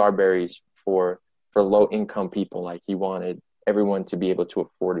create these Starberries for low income people. He wanted everyone to be able to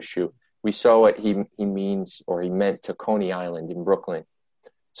afford a shoe. We saw what he meant to Coney Island in Brooklyn.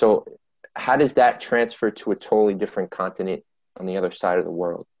 So how does that transfer to a totally different continent on the other side of the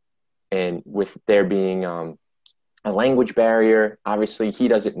world? And with there being a language barrier, obviously he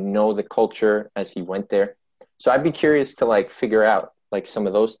doesn't know the culture as he went there. So I'd be curious to figure out some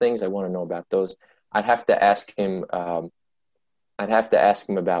of those things. I want to know about those. I'd have to ask him about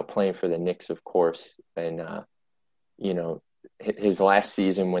playing for the Knicks, of course, and his last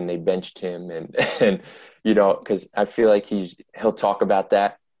season when they benched him, and because I feel like he'll talk about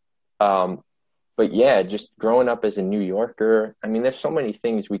that. But yeah, just growing up as a New Yorker, I mean, there's so many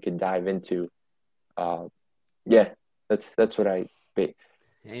things we could dive into. Yeah, that's what I.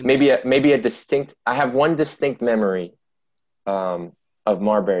 Maybe a distinct. I have one distinct memory of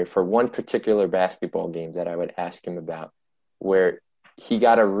Marbury for one particular basketball game that I would ask him about, where he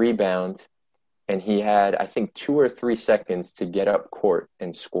got a rebound and he had, I think, 2 or 3 seconds to get up court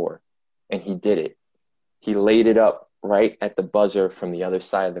and score, and he did it. He laid it up right at the buzzer from the other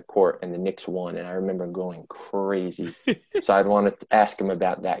side of the court, and the Knicks won. And I remember going crazy. So I'd want to ask him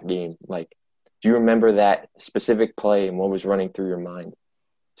about that game. Do you remember that specific play and what was running through your mind?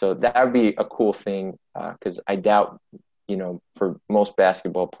 So that would be a cool thing, because I doubt, for most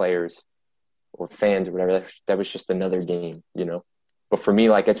basketball players or fans or whatever, that was just another game, But for me,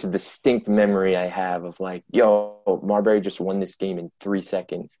 it's a distinct memory I have of yo, Marbury just won this game in 3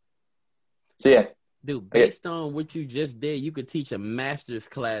 seconds. So yeah, Dude, based on what you just did, you could teach a master's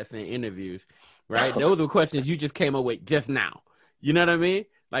class in interviews, right? Those were questions you just came up with just now. You know what I mean?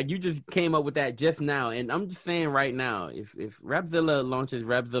 Like, you just came up with that just now. And I'm just saying right now, if Rapzilla launches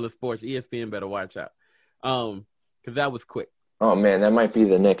Rapzilla Sports, ESPN better watch out. Because that was quick. Oh man, that might be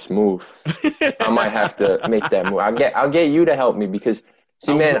the next move. I might have to make that move. I'll get you to help me because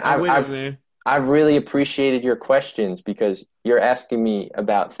see, I've really appreciated your questions because you're asking me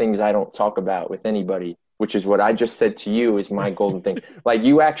about things I don't talk about with anybody, which is what I just said to you is my golden thing. Like,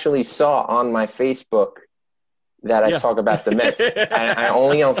 you actually saw on my Facebook that I talk about the Mets. I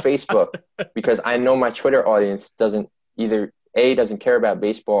only on Facebook because I know my Twitter audience doesn't care about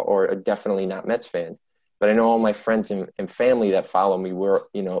baseball or are definitely not Mets fans. But I know all my friends and family that follow me were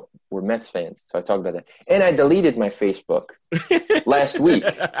Mets fans. So I talk about that. And I deleted my Facebook last week.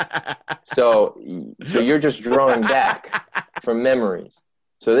 So you're just drawing back from memories.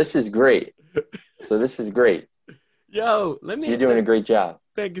 So this is great. Yo, You're doing a great job.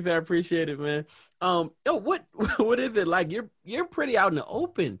 Thank you, I appreciate it, man. What is it like? You're pretty out in the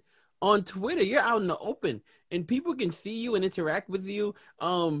open on Twitter. You're out in the open. And people can see you and interact with you.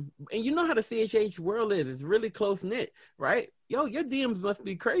 And you know how the CHH world is. It's really close-knit, right? Yo, your DMs must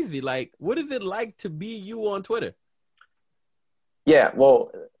be crazy. Like, what is it like to be you on Twitter? Yeah,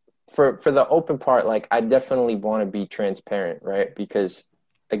 well, for the open part, like, I definitely want to be transparent, right? Because,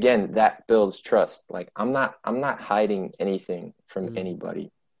 again, that builds trust. Like, I'm not hiding anything from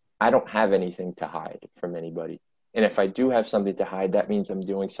anybody. I don't have anything to hide from anybody. And if I do have something to hide, that means I'm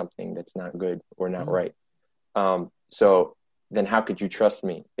doing something that's not good or not right. So then how could you trust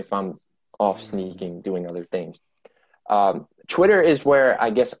me if I'm off sneaking, doing other things? Twitter is where I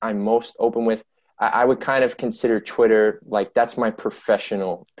guess I'm most open with. I would kind of consider Twitter, like, that's my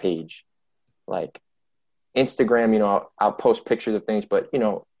professional page. Like, Instagram, I'll post pictures of things, but,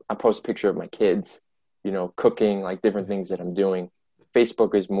 I post a picture of my kids, cooking, like different things that I'm doing.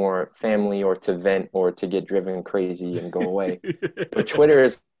 Facebook is more family or to vent or to get driven crazy and go away. But Twitter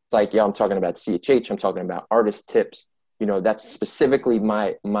is like, I'm talking about CHH. I'm talking about artist tips. That's specifically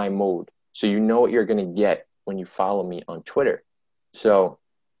my mode. So you know what you're going to get when you follow me on Twitter. So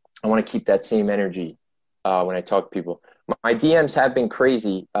I want to keep that same energy when I talk to people. My DMs have been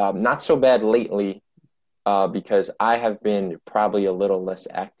crazy. Not so bad lately because I have been probably a little less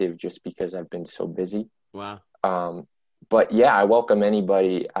active just because I've been so busy. Wow. But yeah, I welcome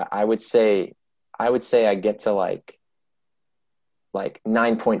anybody. I would say I get to like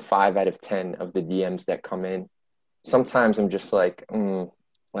 9.5 out of 10 of the DMs that come in. Sometimes I'm just like,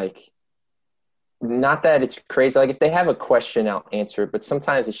 not that it's crazy. Like, if they have a question, I'll answer it. But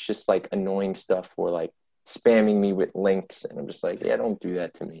sometimes it's just like annoying stuff or like spamming me with links. And I'm just like, yeah, don't do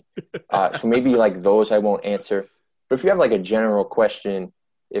that to me. So maybe like those I won't answer. But if you have like a general question,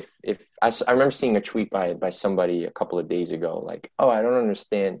 if I remember seeing a tweet by somebody a couple of days ago, like, oh, I don't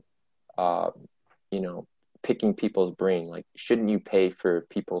understand, picking people's brain. Like, shouldn't you pay for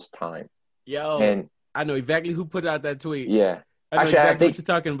people's time? Yo, and I know exactly who put out that tweet. Yeah. I think what you're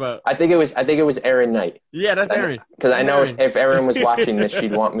talking about. I think it was Erin Knight. Yeah, that's Erin. Because I know if Erin was watching this,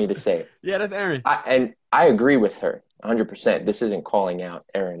 she'd want me to say it. Yeah, that's Erin. And I agree with her 100%. This isn't calling out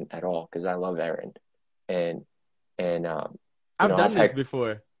Erin at all because I love Erin. And I've done this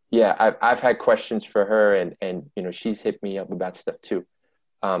before. Yeah, I've had questions for her and she's hit me up about stuff too.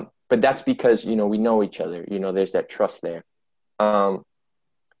 But that's because, we know each other. There's that trust there. I'm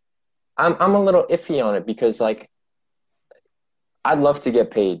a little iffy on it because, like, I'd love to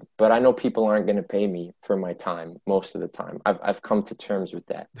get paid, but I know people aren't going to pay me for my time most of the time. I've come to terms with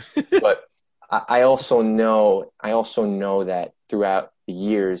that. But I also know that throughout the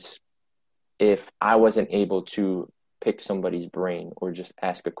years, if I wasn't able to pick somebody's brain or just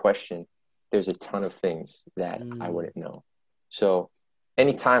ask a question, there's a ton of things that I wouldn't know. So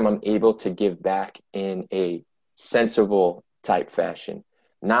anytime I'm able to give back in a sensible type fashion,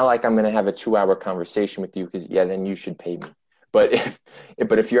 not like I'm going to have a 2-hour conversation with you because, then you should pay me. But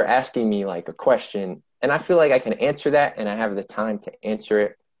if you're asking me like a question and I feel like I can answer that and I have the time to answer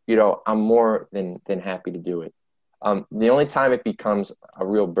it, I'm more than happy to do it. The only time it becomes a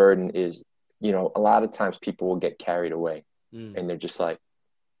real burden is, a lot of times people will get carried away and they're just like,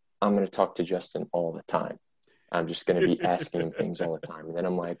 I'm going to talk to Justin all the time. I'm just going to be asking him things all the time. And then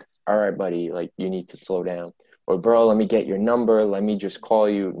I'm like, all right, buddy, like, you need to slow down. Or, bro, let me get your number. Let me just call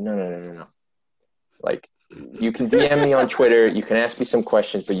you. No. Like, you can DM me on Twitter. You can ask me some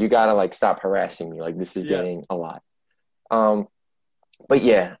questions, but you got to, like, stop harassing me. Like, this is getting a lot. But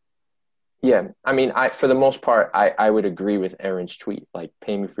yeah. I mean, for the most part, I would agree with Erin's tweet, like,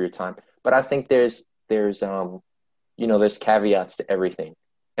 pay me for your time. But I think there's caveats to everything.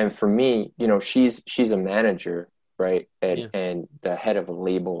 And for me, you know, she's a manager, right? And the head of a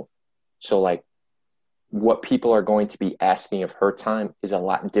label. So like what people are going to be asking of her time is a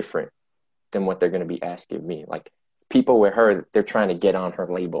lot different than what they're going to be asking of me. Like people with her, they're trying to get on her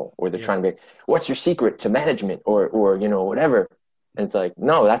label, or they're trying to be, what's your secret to management, or, you know, whatever. And it's like,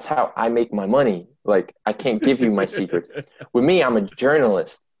 no, that's how I make my money. Like, I can't give you my secrets. With me, I'm a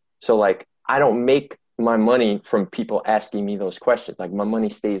journalist. So like, I don't make my money from people asking me those questions. Like my money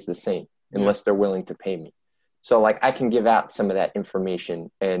stays the same unless they're willing to pay me. So like, I can give out some of that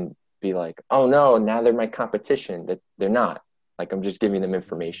information and be like, oh no, now they're my competition. That they're not. Like, I'm just giving them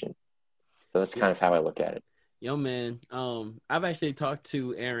information. So that's kind of how I look at it. Yo, man, I've actually talked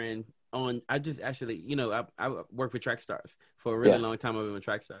to Aaron I just actually, you know, I worked with Track Stars for a really long time. I've been with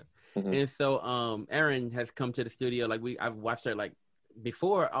Track Stars. Mm-hmm. And so Aaron has come to the studio. Like I've watched her like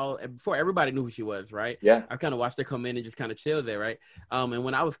before everybody knew who she was, right? Yeah. I kind of watched her come in and just kind of chill there, right? And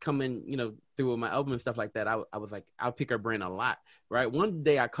when I was coming, you know, through my album and stuff like that, I was like, I'll pick her brain a lot, right? One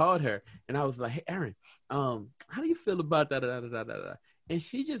day I called her and I was like, hey, Aaron, how do you feel about that? And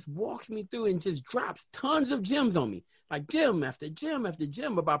she just walks me through and just drops tons of gems on me, like gem after gem after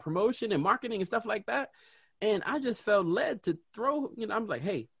gem about promotion and marketing and stuff like that. And I just felt led to throw, you know, I'm like,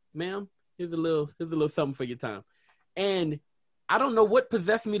 hey, ma'am, here's a little something for your time. And I don't know what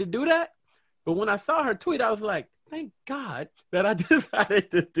possessed me to do that, but when I saw her tweet, I was like, thank God that I decided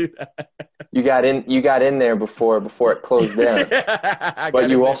to do that. You got in there before it closed down. But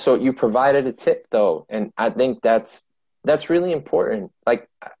you provided a tip though, and I think that's really important. Like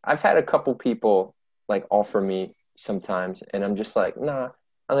I've had a couple people like offer me sometimes, and I'm just like, nah,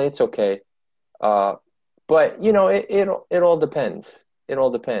 I think it's okay. But you know, it all depends. It all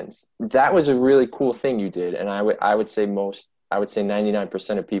depends. That was a really cool thing you did, and I would say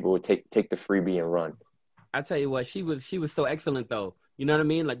 99% of people would take the freebie and run. I tell you what, she was so excellent though. You know what I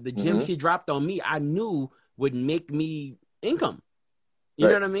mean? Like the gems she dropped on me, I knew would make me income. You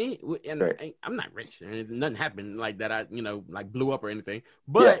know what I mean? And I'm not rich, and nothing happened like that. I, you know, like blew up or anything.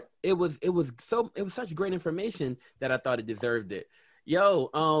 But it was such great information that I thought it deserved it. Yo,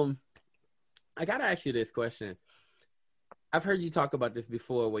 I gotta ask you this question. I've heard you talk about this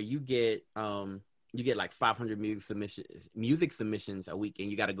before, where you get like 500 music submissions a week, and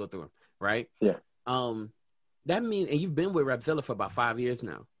you got to go through them, right? Yeah. That means, and you've been with Rapzilla for about 5 years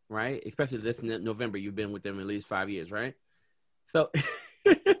now, right? Especially this November, you've been with them at least 5 years, right? So,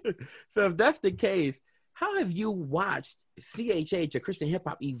 so if that's the case, how have you watched CHH or Christian hip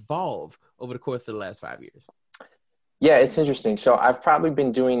hop evolve over the course of the last 5 years? Yeah, it's interesting. So I've probably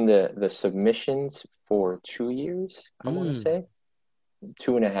been doing the submissions for 2 years, I want to say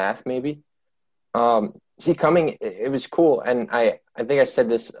 2.5 maybe. It was cool. And I think I said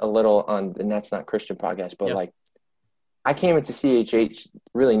this a little on the That's Not Christian podcast, but like I came into CHH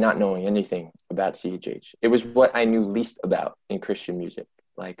really not knowing anything about CHH. It was what I knew least about in Christian music.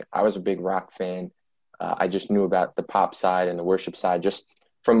 Like I was a big rock fan. I just knew about the pop side and the worship side just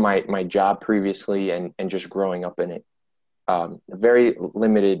from my job previously and just growing up in it. Very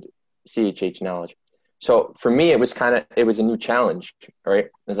limited CHH knowledge. So for me, it was a new challenge, right?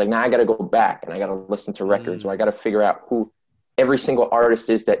 It was like, now I got to go back and I got to listen to records, or I got to figure out who every single artist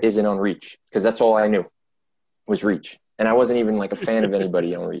is that isn't on Reach, because that's all I knew was Reach. And I wasn't even like a fan of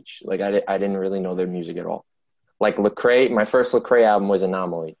anybody on Reach. Like I didn't really know their music at all. Like Lecrae, my first Lecrae album was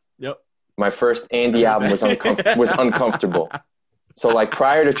Anomaly. Yep. My first Andy album was Uncomfortable. So like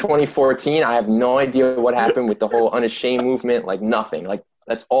prior to 2014, I have no idea what happened with the whole Unashamed movement, like nothing. Like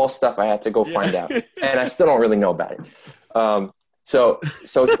that's all stuff I had to go find out. And I still don't really know about it. So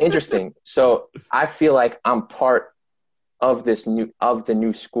it's interesting. So I feel like I'm part of the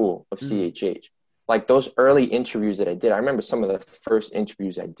new school of CHH. Like those early interviews that I did, I remember some of the first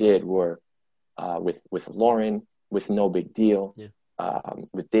interviews I did were with Lauren, with No Big Deal,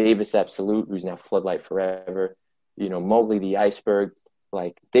 with Davis Absolute, who's now Floodlight Forever, you know, Mowgli the Iceberg.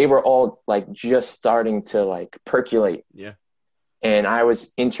 Like they were all like just starting to like percolate. Yeah. And I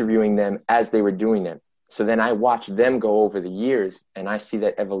was interviewing them as they were doing them. So then I watched them go over the years, and I see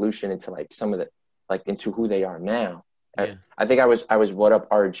that evolution into like some of the, like into who they are now. Yeah. I think I was What Up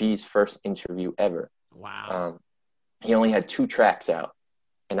RG's first interview ever. Wow. He only had 2 tracks out.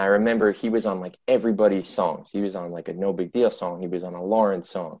 And I remember he was on like everybody's songs. He was on like a No Big Deal song. He was on a Lauren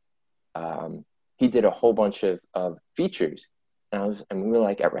song. He did a whole bunch of features. And we were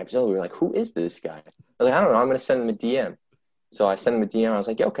like at Rapzilla, we were like, who is this guy? I was like, I don't know. I'm going to send him a DM. So I sent him a DM. I was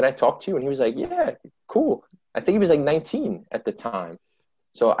like, yo, can I talk to you? And he was like, yeah, cool. I think he was like 19 at the time.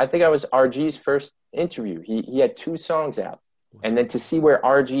 So I think I was RG's first interview. He had 2 songs out. And then to see where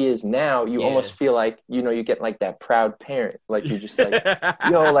RG is now, you almost feel like, you know, you get like that proud parent. Like you're just like,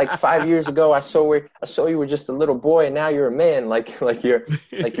 yo, like 5 years ago, I saw you were just a little boy and now you're a man. Like you're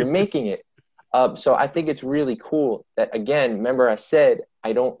making it. So I think it's really cool that, again, remember I said,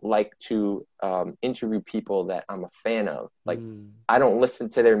 I don't like to interview people that I'm a fan of. Like I don't listen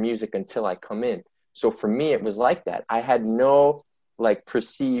to their music until I come in. So for me, it was like that. I had no like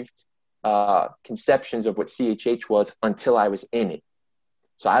perceived conceptions of what CHH was until I was in it.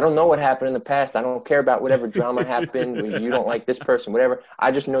 So I don't know what happened in the past. I don't care about whatever drama happened. You don't like this person, whatever.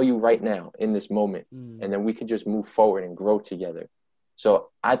 I just know you right now in this moment. And then we could just move forward and grow together. So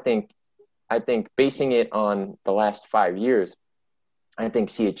I think basing it on the last 5 years, I think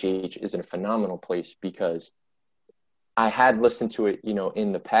CHH is in a phenomenal place because I had listened to it, you know,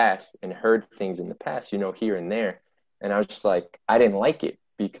 in the past and heard things in the past, you know, here and there. And I was just like, I didn't like it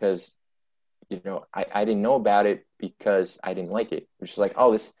because, you know, I didn't know about it because I didn't like it. It was just like,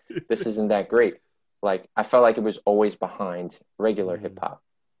 oh, this isn't that great. Like, I felt like it was always behind regular hip hop.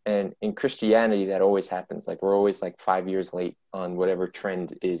 And in Christianity, that always happens. Like, we're always like 5 years late on whatever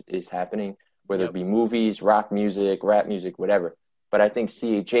trend is happening, whether it be movies, rock music, rap music, whatever. But I think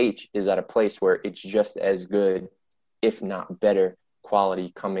CHH is at a place where it's just as good, if not better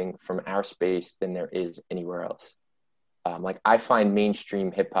quality coming from our space than there is anywhere else. Like, I find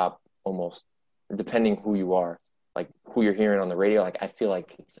mainstream hip hop almost, depending who you are, like who you're hearing on the radio, like I feel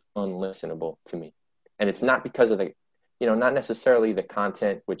like it's unlistenable to me. And it's not because of the, you know, not necessarily the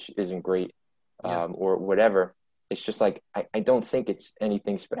content, which isn't great or whatever. It's just like, I don't think it's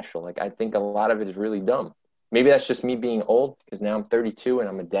anything special. Like, I think a lot of it is really dumb. Maybe that's just me being old because now I'm 32 and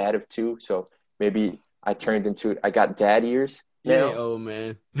I'm a dad of 2. So maybe I turned into it. I got dad ears now. Yeah, oh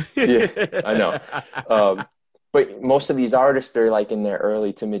man. Yeah, I know. But most of these artists are like in their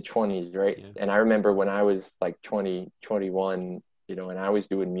early to mid 20s, right? Yeah. And I remember when I was like 20, 21, you know, and I was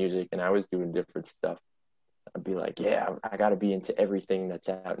doing music and I was doing different stuff. I'd be like, yeah, I got to be into everything that's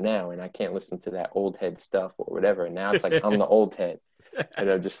out now. And I can't listen to that old head stuff or whatever. And now it's like, I'm the old head. And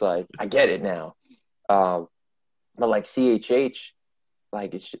I'm just like, I get it now. But like CHH,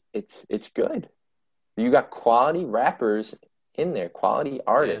 like it's good. You got quality rappers in there, quality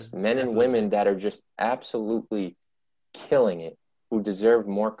artists, men and women that are just absolutely killing it, who deserve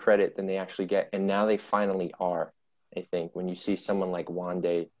more credit than they actually get. And now they finally are, I think, when you see someone like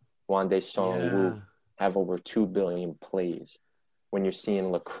Wande Song Wu have over 2 billion plays, when you're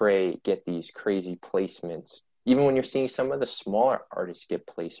seeing Lecrae get these crazy placements, even when you're seeing some of the smaller artists get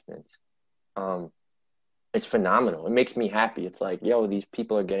placements, it's phenomenal. It makes me happy. It's like, yo, these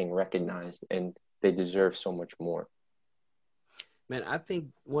people are getting recognized and they deserve so much more. Man, I think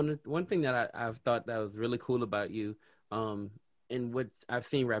one thing that I've thought that was really cool about you, and what I've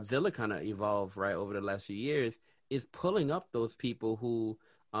seen Rapzilla kind of evolve right over the last few years, is pulling up those people who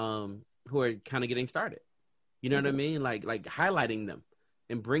are kind of getting started. You know what I mean? Like highlighting them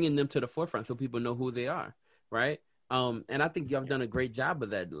and bringing them to the forefront so people know who they are, right? And I think y'all done a great job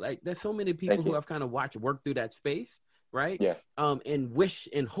of that. Like, there's so many people who I've kind of watched work through that space, right? Yeah. And wish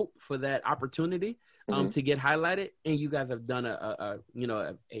and hope for that opportunity to get highlighted. And you guys have done a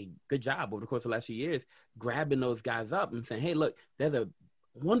good job over the course of the last few years, grabbing those guys up and saying, hey, look, there's a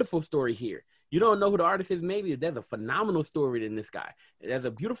wonderful story here. You don't know who the artist is, maybe there's a phenomenal story in this guy. There's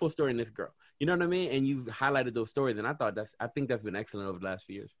a beautiful story in this girl. You know what I mean? And you've highlighted those stories. And I think that's been excellent over the last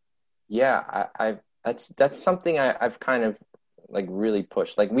few years. Yeah, that's something I've kind of like really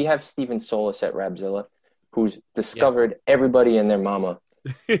pushed. Like, we have Steven Solis at Rapzilla, who's discovered everybody and their mama.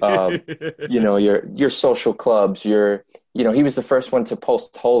 You know, your social clubs, he was the first one to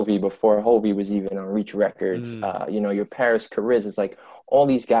post Hovey before Hovey was even on Reach Records. You know, your Paris Cariz is like all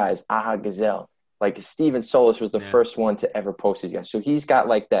these guys, Aha Gazelle. Like, Steven Solis was the first one to ever post these guys. So he's got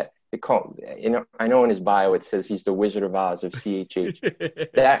like that. I know in his bio it says he's the Wizard of Oz of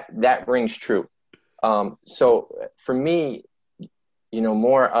CHH. that rings true. So for me, you know,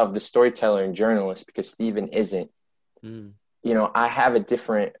 more of the storyteller and journalist, because Steven isn't, you know, I have a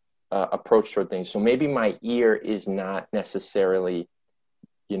different approach toward things. So maybe my ear is not necessarily,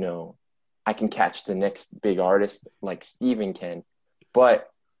 you know, I can catch the next big artist like Steven can, but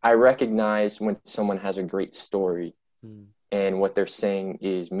I recognize when someone has a great story and what they're saying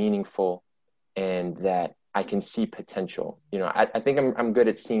is meaningful and that I can see potential. You know, I think I'm good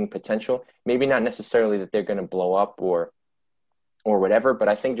at seeing potential. Maybe not necessarily that they're going to blow up or whatever, but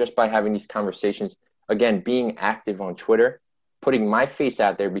I think just by having these conversations, again, being active on Twitter, putting my face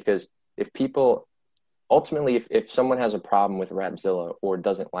out there, because if people ultimately, if someone has a problem with Rapzilla or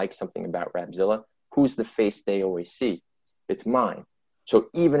doesn't like something about Rapzilla, who's the face they always see? It's mine. So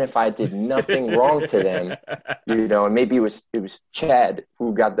even if I did nothing wrong to them, you know, and maybe it was Chad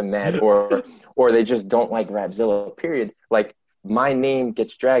who got them mad, or they just don't like Rapzilla, period. Like, my name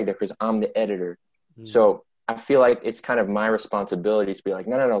gets dragged there because I'm the editor. So I feel like it's kind of my responsibility to be like,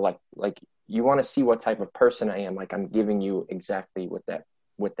 no, like you want to see what type of person I am. Like, I'm giving you exactly what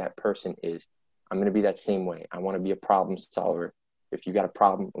that person is. I'm going to be that same way. I want to be a problem solver. If you got a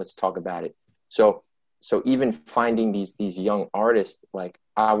problem, let's talk about it. So even finding these young artists, like,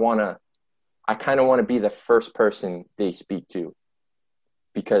 I kind of want to be the first person they speak to,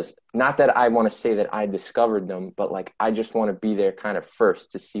 because not that I want to say that I discovered them, but like, I just want to be there kind of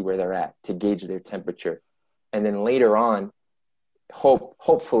first to see where they're at, to gauge their temperature. And then later on,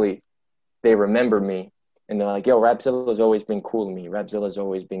 hopefully they remember me and they're like, yo, Rapzilla's always been cool to me. Rapzilla's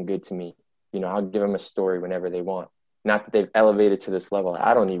always been good to me. You know, I'll give them a story whenever they want. Not that they've elevated to this level.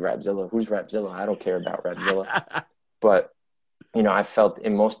 I don't need Rapzilla. Who's Rapzilla? I don't care about Rapzilla. But, you know, I felt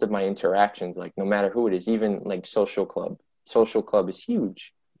in most of my interactions, like, no matter who it is, even like Social Club is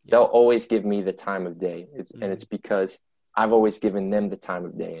huge. Yeah. They'll always give me the time of day. And it's because I've always given them the time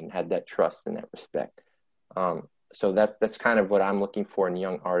of day and had that trust and that respect. So that's kind of what I'm looking for in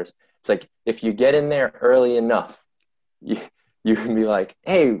young artists. It's like, if you get in there early enough, you can be like,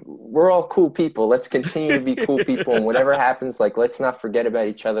 hey, we're all cool people. Let's continue to be cool people. And whatever happens, like, let's not forget about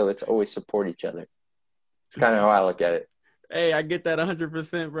each other. Let's always support each other. It's kind of how I look at it. Hey, I get that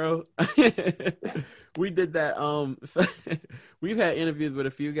 100%, bro. We did that. We've had interviews with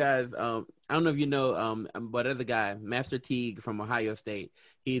a few guys. I don't know if you know, but other guy, Master Teague from Ohio State.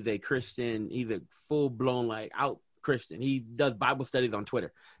 He's a Christian. He's a full-blown, like, out Christian. He does Bible studies on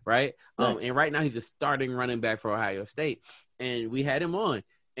Twitter, right? Nice. And right now he's a starting running back for Ohio State. And we had him on.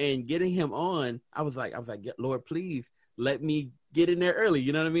 And getting him on, I was like, Lord, please let me get in there early.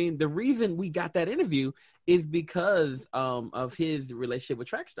 You know what I mean? The reason we got that interview is because of his relationship with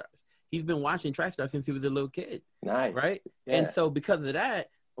Track Stars. He's been watching Track Stars since he was a little kid. Nice. Right? Yeah. And so because of that,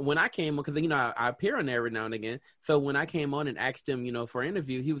 when I came on, because, you know, I appear on there every now and again. So when I came on and asked him, you know, for an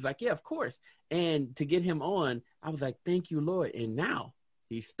interview, he was like, yeah, of course. And to get him on, I was like, thank you, Lord. And now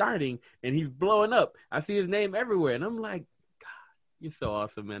he's starting and he's blowing up. I see his name everywhere. And I'm like, God, you're so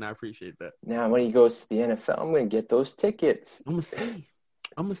awesome, man. I appreciate that. Now, when he goes to the NFL, I'm going to get those tickets. I'm going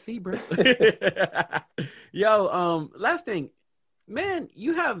to see, bro. Yo, last thing, man,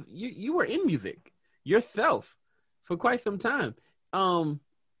 you were in music yourself for quite some time.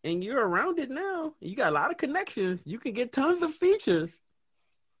 And you're around it now. You got a lot of connections. You can get tons of features.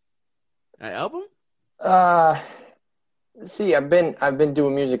 An album? See, I've been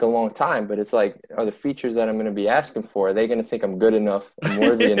doing music a long time, but it's like, are the features that I'm going to be asking for, are they going to think I'm good enough, I'm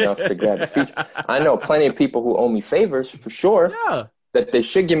worthy enough to grab the feature? I know plenty of people who owe me favors, for sure. Yeah. That they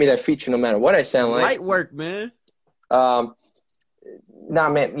should give me that feature no matter what I sound like. Light work, man. Nah,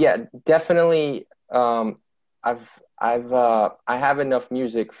 man. Yeah, definitely. I have enough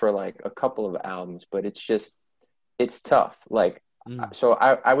music for like a couple of albums, but it's tough. Like, so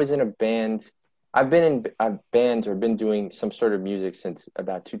I was in a band. I've been in bands or been doing some sort of music since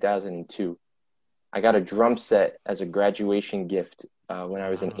about 2002. I got a drum set as a graduation gift when I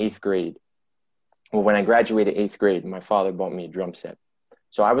was in 8th grade. Well, when I graduated 8th grade, my father bought me a drum set.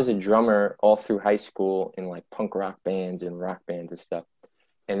 So I was a drummer all through high school in like punk rock bands and rock bands and stuff.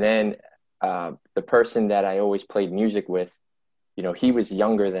 And then the person that I always played music with, you know, he was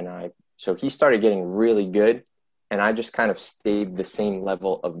younger than I. So he started getting really good. And I just kind of stayed the same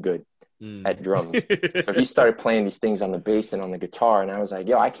level of good at drums. So he started playing these things on the bass and on the guitar. And I was like,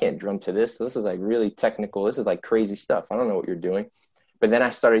 yo, I can't drum to this. This is like really technical. This is like crazy stuff. I don't know what you're doing. But then I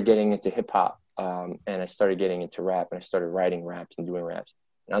started getting into hip hop. And I started getting into rap, and I started writing raps and doing raps.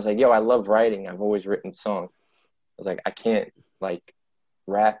 And I was like, yo, I love writing. I've always written songs. I was like, I can't like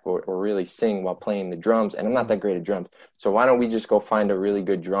rap or really sing while playing the drums. And I'm not that great at drums. So why don't we just go find a really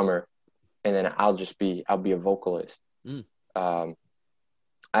good drummer, and then I'll be a vocalist. I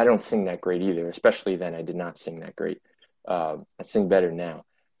don't sing that great either, especially then I did not sing that great. I sing better now,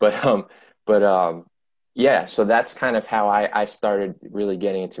 but yeah, so that's kind of how I started really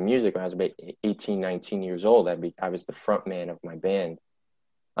getting into music. When I was about 18, 19 years old, I was the front man of my band.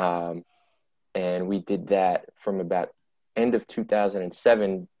 And we did that from about end of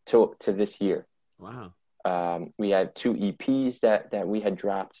 2007 to this year. Wow. We had 2 EPs that we had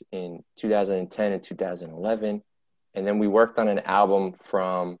dropped in 2010 and 2011. And then we worked on an album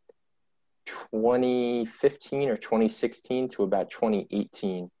from 2015 or 2016 to about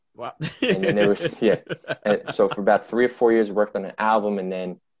 2018. Wow. And then there was, yeah. And so for about 3 or 4 years, we worked on an album, and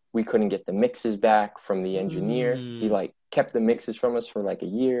then we couldn't get the mixes back from the engineer. He like kept the mixes from us for like a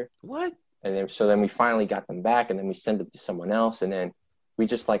year. What? And then, so then we finally got them back, and then we sent it to someone else. And then we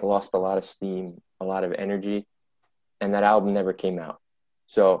just like lost a lot of steam, a lot of energy, and that album never came out.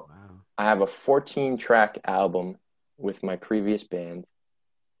 So I have a 14-track album with my previous band.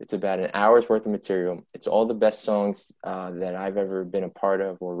 It's about an hour's worth of material. It's all the best songs that I've ever been a part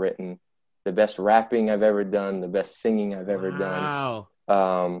of or written, the best rapping I've ever done, the best singing I've ever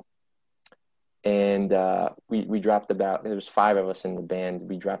done. And we dropped about, there was 5 of us in the band.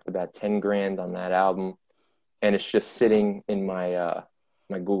 We dropped about 10 grand on that album, and it's just sitting in my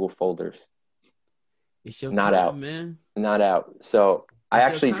my Google folders. It's your not time, out, man. Not out. So I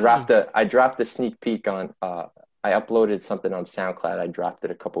actually dropped a sneak peek on. I uploaded something on SoundCloud. I dropped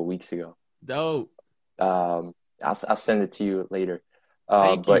it a couple weeks ago. Dope. I'll send it to you later.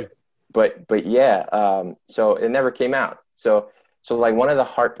 Thank you. But yeah. So it never came out. So like one of the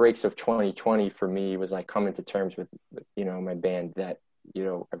heartbreaks of 2020 for me was like coming to terms with my band that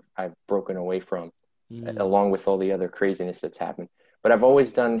I've broken away from, along with all the other craziness that's happened. But I've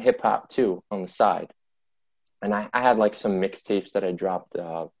always done hip hop too on the side, and I had like some mixtapes that I dropped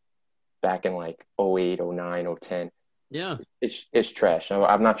back in like 08, 09, 010. Yeah, it's trash.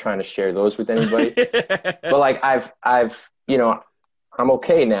 I'm not trying to share those with anybody, but like I've I'm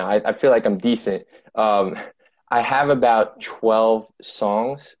okay now. I feel like I'm decent. I have about 12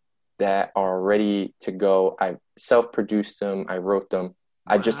 songs that are ready to go. I self-produced them. I wrote them.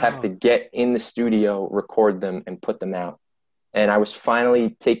 I just have to get in the studio, record them, and put them out. And I was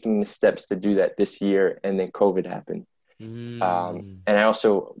finally taking the steps to do that this year, and then COVID happened. And I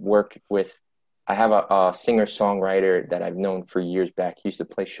also I have a singer-songwriter that I've known for years back. He used to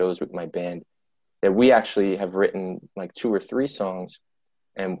play shows with my band, that we actually have written like 2 or 3 songs,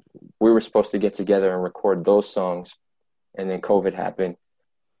 and we were supposed to get together and record those songs, and then COVID happened.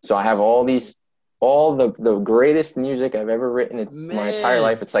 So I have all the greatest music I've ever written in my entire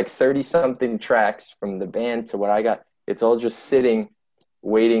life. It's like 30-something tracks from the band to what I got. It's all just sitting,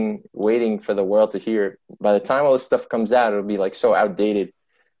 waiting for the world to hear it. By the time all this stuff comes out, it'll be like so outdated.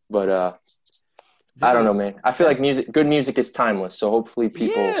 But I don't know, man. I feel like good music is timeless. So hopefully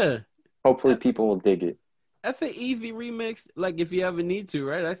people will dig it. That's an easy remix. Like if you ever need to,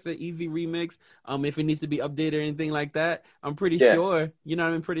 right? That's an easy remix. If it needs to be updated or anything like that, I'm pretty sure. You know what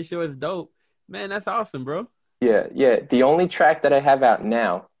I mean? Pretty sure it's dope. Man, that's awesome, bro. Yeah. The only track that I have out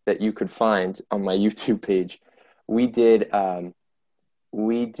now that you could find on my YouTube page, we did a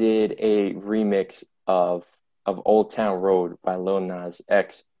remix of Old Town Road by Lil Nas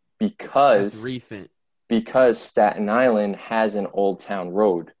X because Staten Island has an Old Town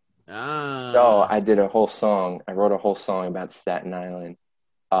Road. So I did a whole song. I wrote a whole song about Staten Island,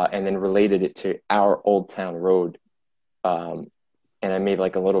 and then related it to our Old Town Road. And I made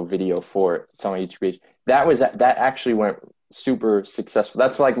like a little video for it. It's on my YouTube page. That actually went super successful.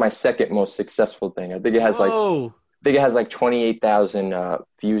 That's like my second most successful thing. I think it has like 28,000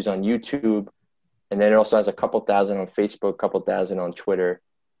 views on YouTube, and then it also has a couple thousand on Facebook, a couple thousand on Twitter,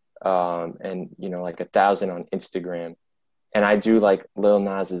 and like 1,000 on Instagram. And I do like Lil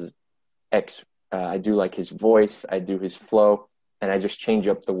Nas's X. I do like his voice. I do his flow, and I just change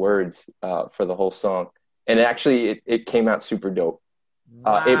up the words for the whole song. And it came out super dope.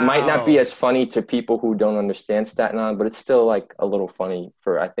 It might not be as funny to people who don't understand Staten Island, but it's still like a little funny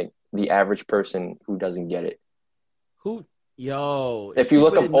for, I think, the average person who doesn't get it. If you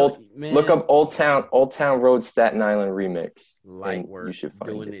look up Old Town Road Staten Island remix, light work, you should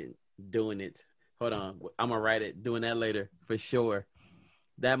find doing it. Hold on, I'm gonna write it. Doing that later for sure.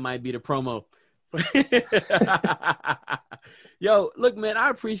 That might be the promo. Yo, look, man, I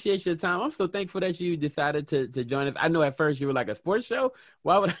appreciate your time. I'm so thankful that you decided to join us. I know at first you were like a sports show.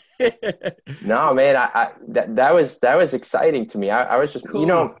 Why would I? No, man, that was exciting to me. I was just,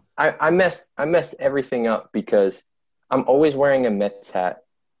 cool. I messed everything up because I'm always wearing a Mets hat,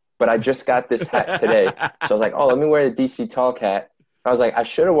 but I just got this hat today. So I was like, let me wear the DC Talk hat. I was like, I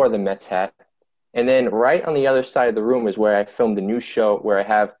should have wore the Mets hat. And then right on the other side of the room is where I filmed a new show where I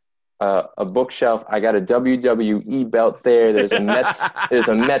have a bookshelf. I got a WWE belt there. There's a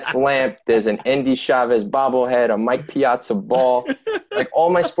Mets lamp. There's an Andy Chavez bobblehead, a Mike Piazza ball. Like all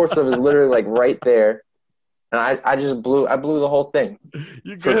my sports stuff is literally like right there. And I blew the whole thing.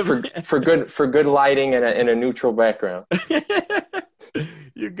 You good, for good lighting and a neutral background.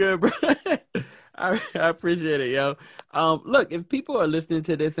 You're good, bro. I appreciate it, yo. Look, if people are listening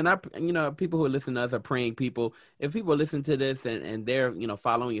to this, and people who listen to us are praying people. If people listen to this and they're,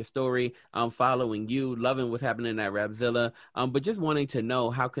 following your story, following you, loving what's happening at Rapzilla, but just wanting to know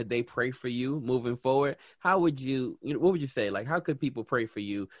how could they pray for you moving forward? How would you, what would you say? Like, how could people pray for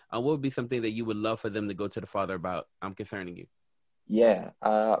you? What would be something that you would love for them to go to the Father about concerning you? Yeah,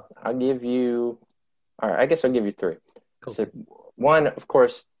 I'll give you. All right, I guess I'll give you 3. Cool. So one, of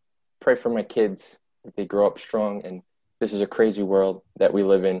course, pray for my kids that they grow up strong. And this is a crazy world that we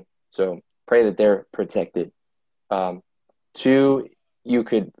live in. So pray that they're protected. Two, you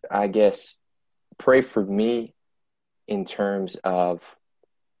could, I guess, pray for me in terms of,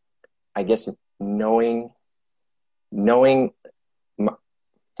 I guess, knowing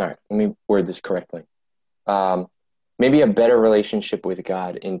sorry, let me word this correctly. Maybe a better relationship with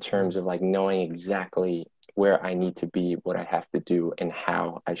God in terms of like knowing exactly where I need to be, what I have to do, and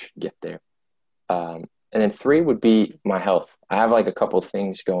how I should get there. And then three would be my health. I have like a couple of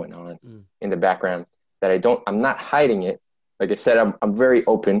things going on in the background that I'm not hiding it. Like I said, I'm very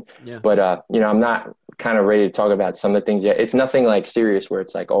open, but I'm not kind of ready to talk about some of the things yet. It's nothing like serious where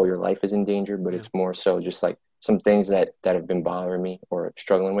it's like, oh, your life is in danger, but it's more so just like some things that have been bothering me or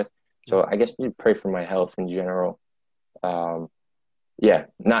struggling with. So I guess you'd pray for my health in general. Not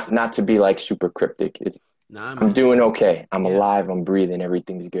to be like super cryptic. I'm doing okay. I'm alive. I'm breathing.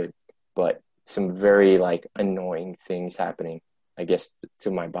 Everything's good. But some very like annoying things happening, I guess, to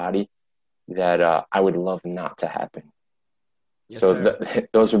my body that I would love not to happen. Yes, so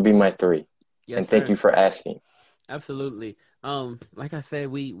those would be my three. Yes, and thank you for asking. Absolutely. Like I said,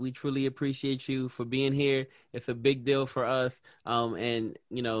 we truly appreciate you for being here. It's a big deal for us. And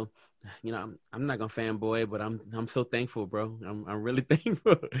I'm not gonna fanboy, but I'm so thankful, bro. I'm really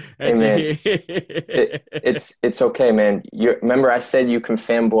thankful. Hey man, it's okay, man. Remember I said you can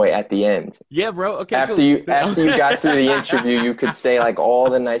fanboy at the end. Yeah, bro. Okay. After you got through the interview, you could say like all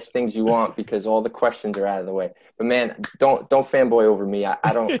the nice things you want because all the questions are out of the way. But man, don't fanboy over me.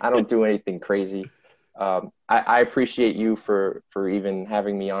 I don't do anything crazy. I appreciate you for even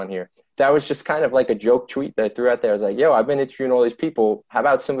having me on here. That was just kind of like a joke tweet that I threw out there. I was like, yo, I've been interviewing all these people. How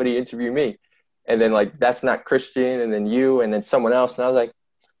about somebody interview me? And then like, that's not Christian. And then you, and then someone else. And I was like,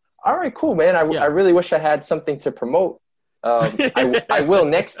 all right, cool, man. I really wish I had something to promote. I will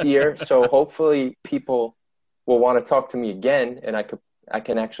next year. So hopefully people will want to talk to me again and I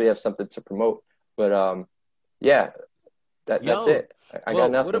can actually have something to promote. But that's it. I got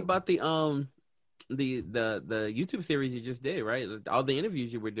nothing. What about the YouTube series you just did, right? All the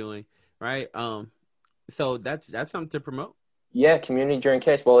interviews you were doing, right? So that's something to promote. Yeah, Community During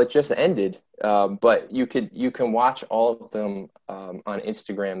Chaos. Well, it just ended, but you can watch all of them on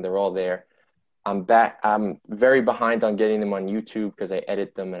Instagram. They're all there. I'm back. I'm very behind on getting them on YouTube because I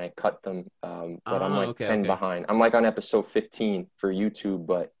edit them and I cut them. But I'm like 10 behind. I'm like on episode 15 for YouTube,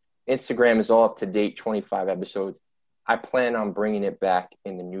 but Instagram is all up to date, 25 episodes. I plan on bringing it back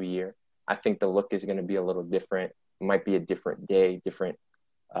in the new year. I think the look is going to be a little different. It might be a different day, different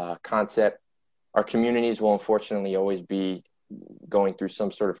concept. Our communities will unfortunately always be going through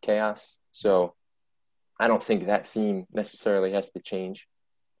some sort of chaos. So I don't think that theme necessarily has to change.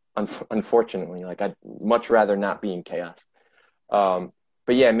 Unfortunately, like I'd much rather not be in chaos.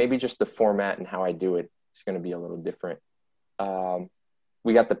 But yeah, maybe just the format and how I do it is going to be a little different.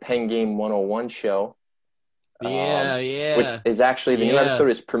 We got the Pen Game 101 show. Which is actually the new episode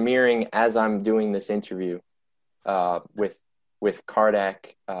is premiering as I'm doing this interview with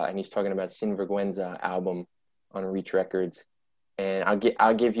Kardak, and he's talking about Sinvergüenza album on Reach Records. And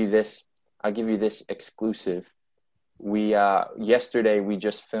I'll give you this exclusive. Yesterday we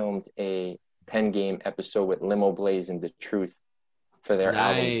just filmed a Pen Game episode with Limo Blaze and The Truth for their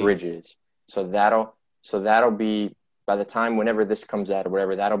album Bridges. So that'll be, by the time whenever this comes out or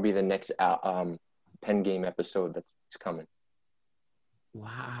whatever, that'll be the next Pen Game episode that's coming.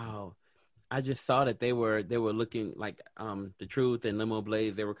 Wow. I just saw that they were looking like The Truth and Limo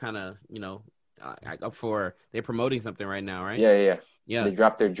Blaze. They were kind of, up for, they're promoting something right now, right? Yeah. They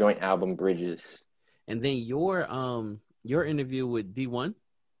dropped their joint album Bridges. And then your interview with D1,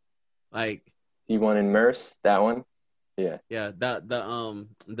 like D1 and Merce, that one. Yeah. Yeah,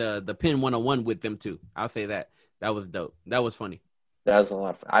 the Pen 101 with them too. I'll say that. That was dope. That was funny. That was a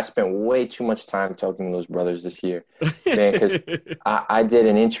lot of fun. I spent way too much time talking to those brothers this year, man, because I did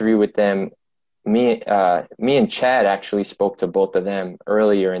an interview with them. Me and Chad actually spoke to both of them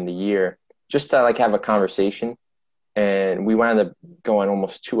earlier in the year just to like have a conversation. And we wound up going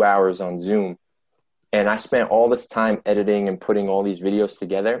almost 2 hours on Zoom. And I spent all this time editing and putting all these videos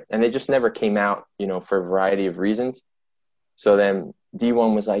together. And they just never came out, for a variety of reasons. So then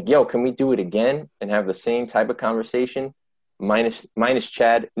D1 was like, yo, can we do it again and have the same type of conversation? Minus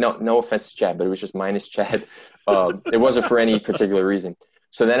Chad. No offense to Chad, but it was just minus Chad. It wasn't for any particular reason.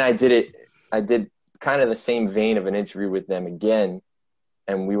 So then I did kind of the same vein of an interview with them again.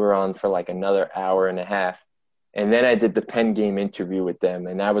 And we were on for like another hour and a half. And then I did the Pen Game interview with them.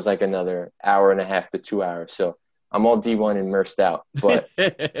 And that was like another hour and a half to 2 hours. So I'm all D1 and immersed out. But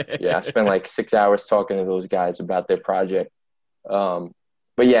yeah, I spent like 6 hours talking to those guys about their project.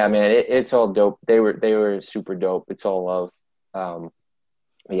 But yeah, man, it's all dope. They were super dope. It's all love.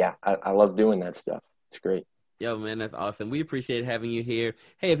 But yeah, I love doing that stuff. It's great. Yo, man, that's awesome. We appreciate having you here.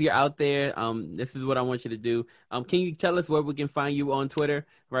 Hey, if you're out there, this is what I want you to do. Can you tell us where we can find you on Twitter?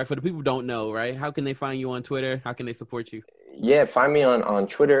 Right, for the people who don't know, right? How can they find you on Twitter? How can they support you? Yeah, find me on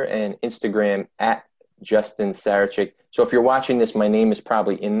Twitter and Instagram at Justin Sarachik. So if you're watching this, my name is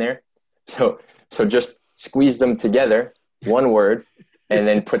probably in there. So just squeeze them together, one word, and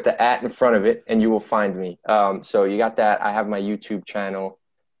then put the at in front of it, and you will find me. So you got that. I have my YouTube channel.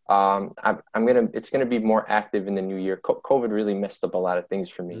 It's gonna be more active in the new year. COVID really messed up a lot of things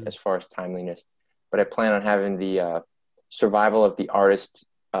for me as far as timeliness, but I plan on having the Survival of the Artist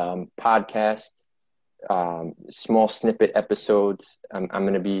podcast, small snippet episodes. I'm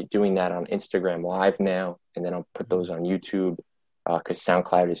going to be doing that on Instagram Live now, and then I'll put those on YouTube because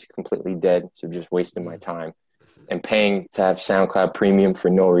SoundCloud is completely dead, so just wasting my time and paying to have SoundCloud Premium for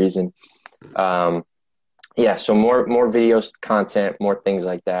no reason. Yeah, so more videos, content, more things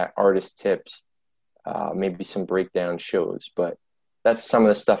like that, artist tips, maybe some breakdown shows. But that's some of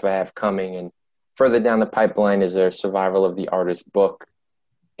the stuff I have coming. And further down the pipeline is a Survival of the Artist book.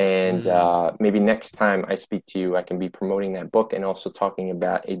 And maybe next time I speak to you, I can be promoting that book and also talking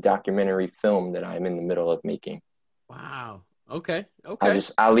about a documentary film that I'm in the middle of making. Wow. Okay.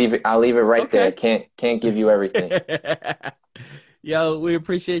 I'll leave it right there. I can't give you everything. Yo, we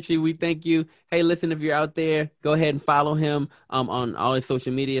appreciate you. We thank you. Hey, listen, if you're out there, go ahead and follow him on all his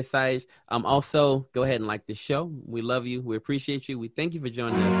social media sites. Also, go ahead and like the show. We love you. We appreciate you. We thank you for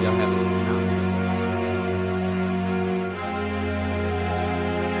joining us. Y'all have a good night.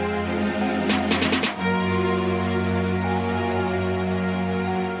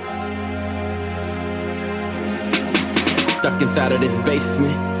 Stuck inside of this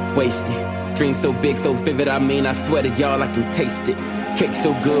basement, wasted. Dream so big, so vivid, I swear to y'all, I can taste it. Cake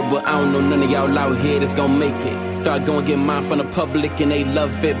so good, but I don't know none of y'all out here that's gonna make it. So I go and get mine from the public and they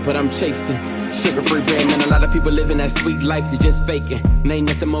love it, but I'm chasing sugar-free bread, man. A lot of people living that sweet life, they just faking. And ain't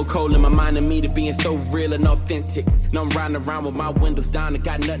nothing more cold in my mind than me to being so real and authentic. Now I'm riding around with my windows down and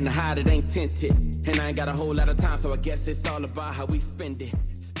got nothing to hide, it ain't tinted. And I ain't got a whole lot of time, so I guess it's all about how we spend it.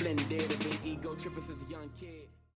 Splendid, a big ego tripping since a young kid.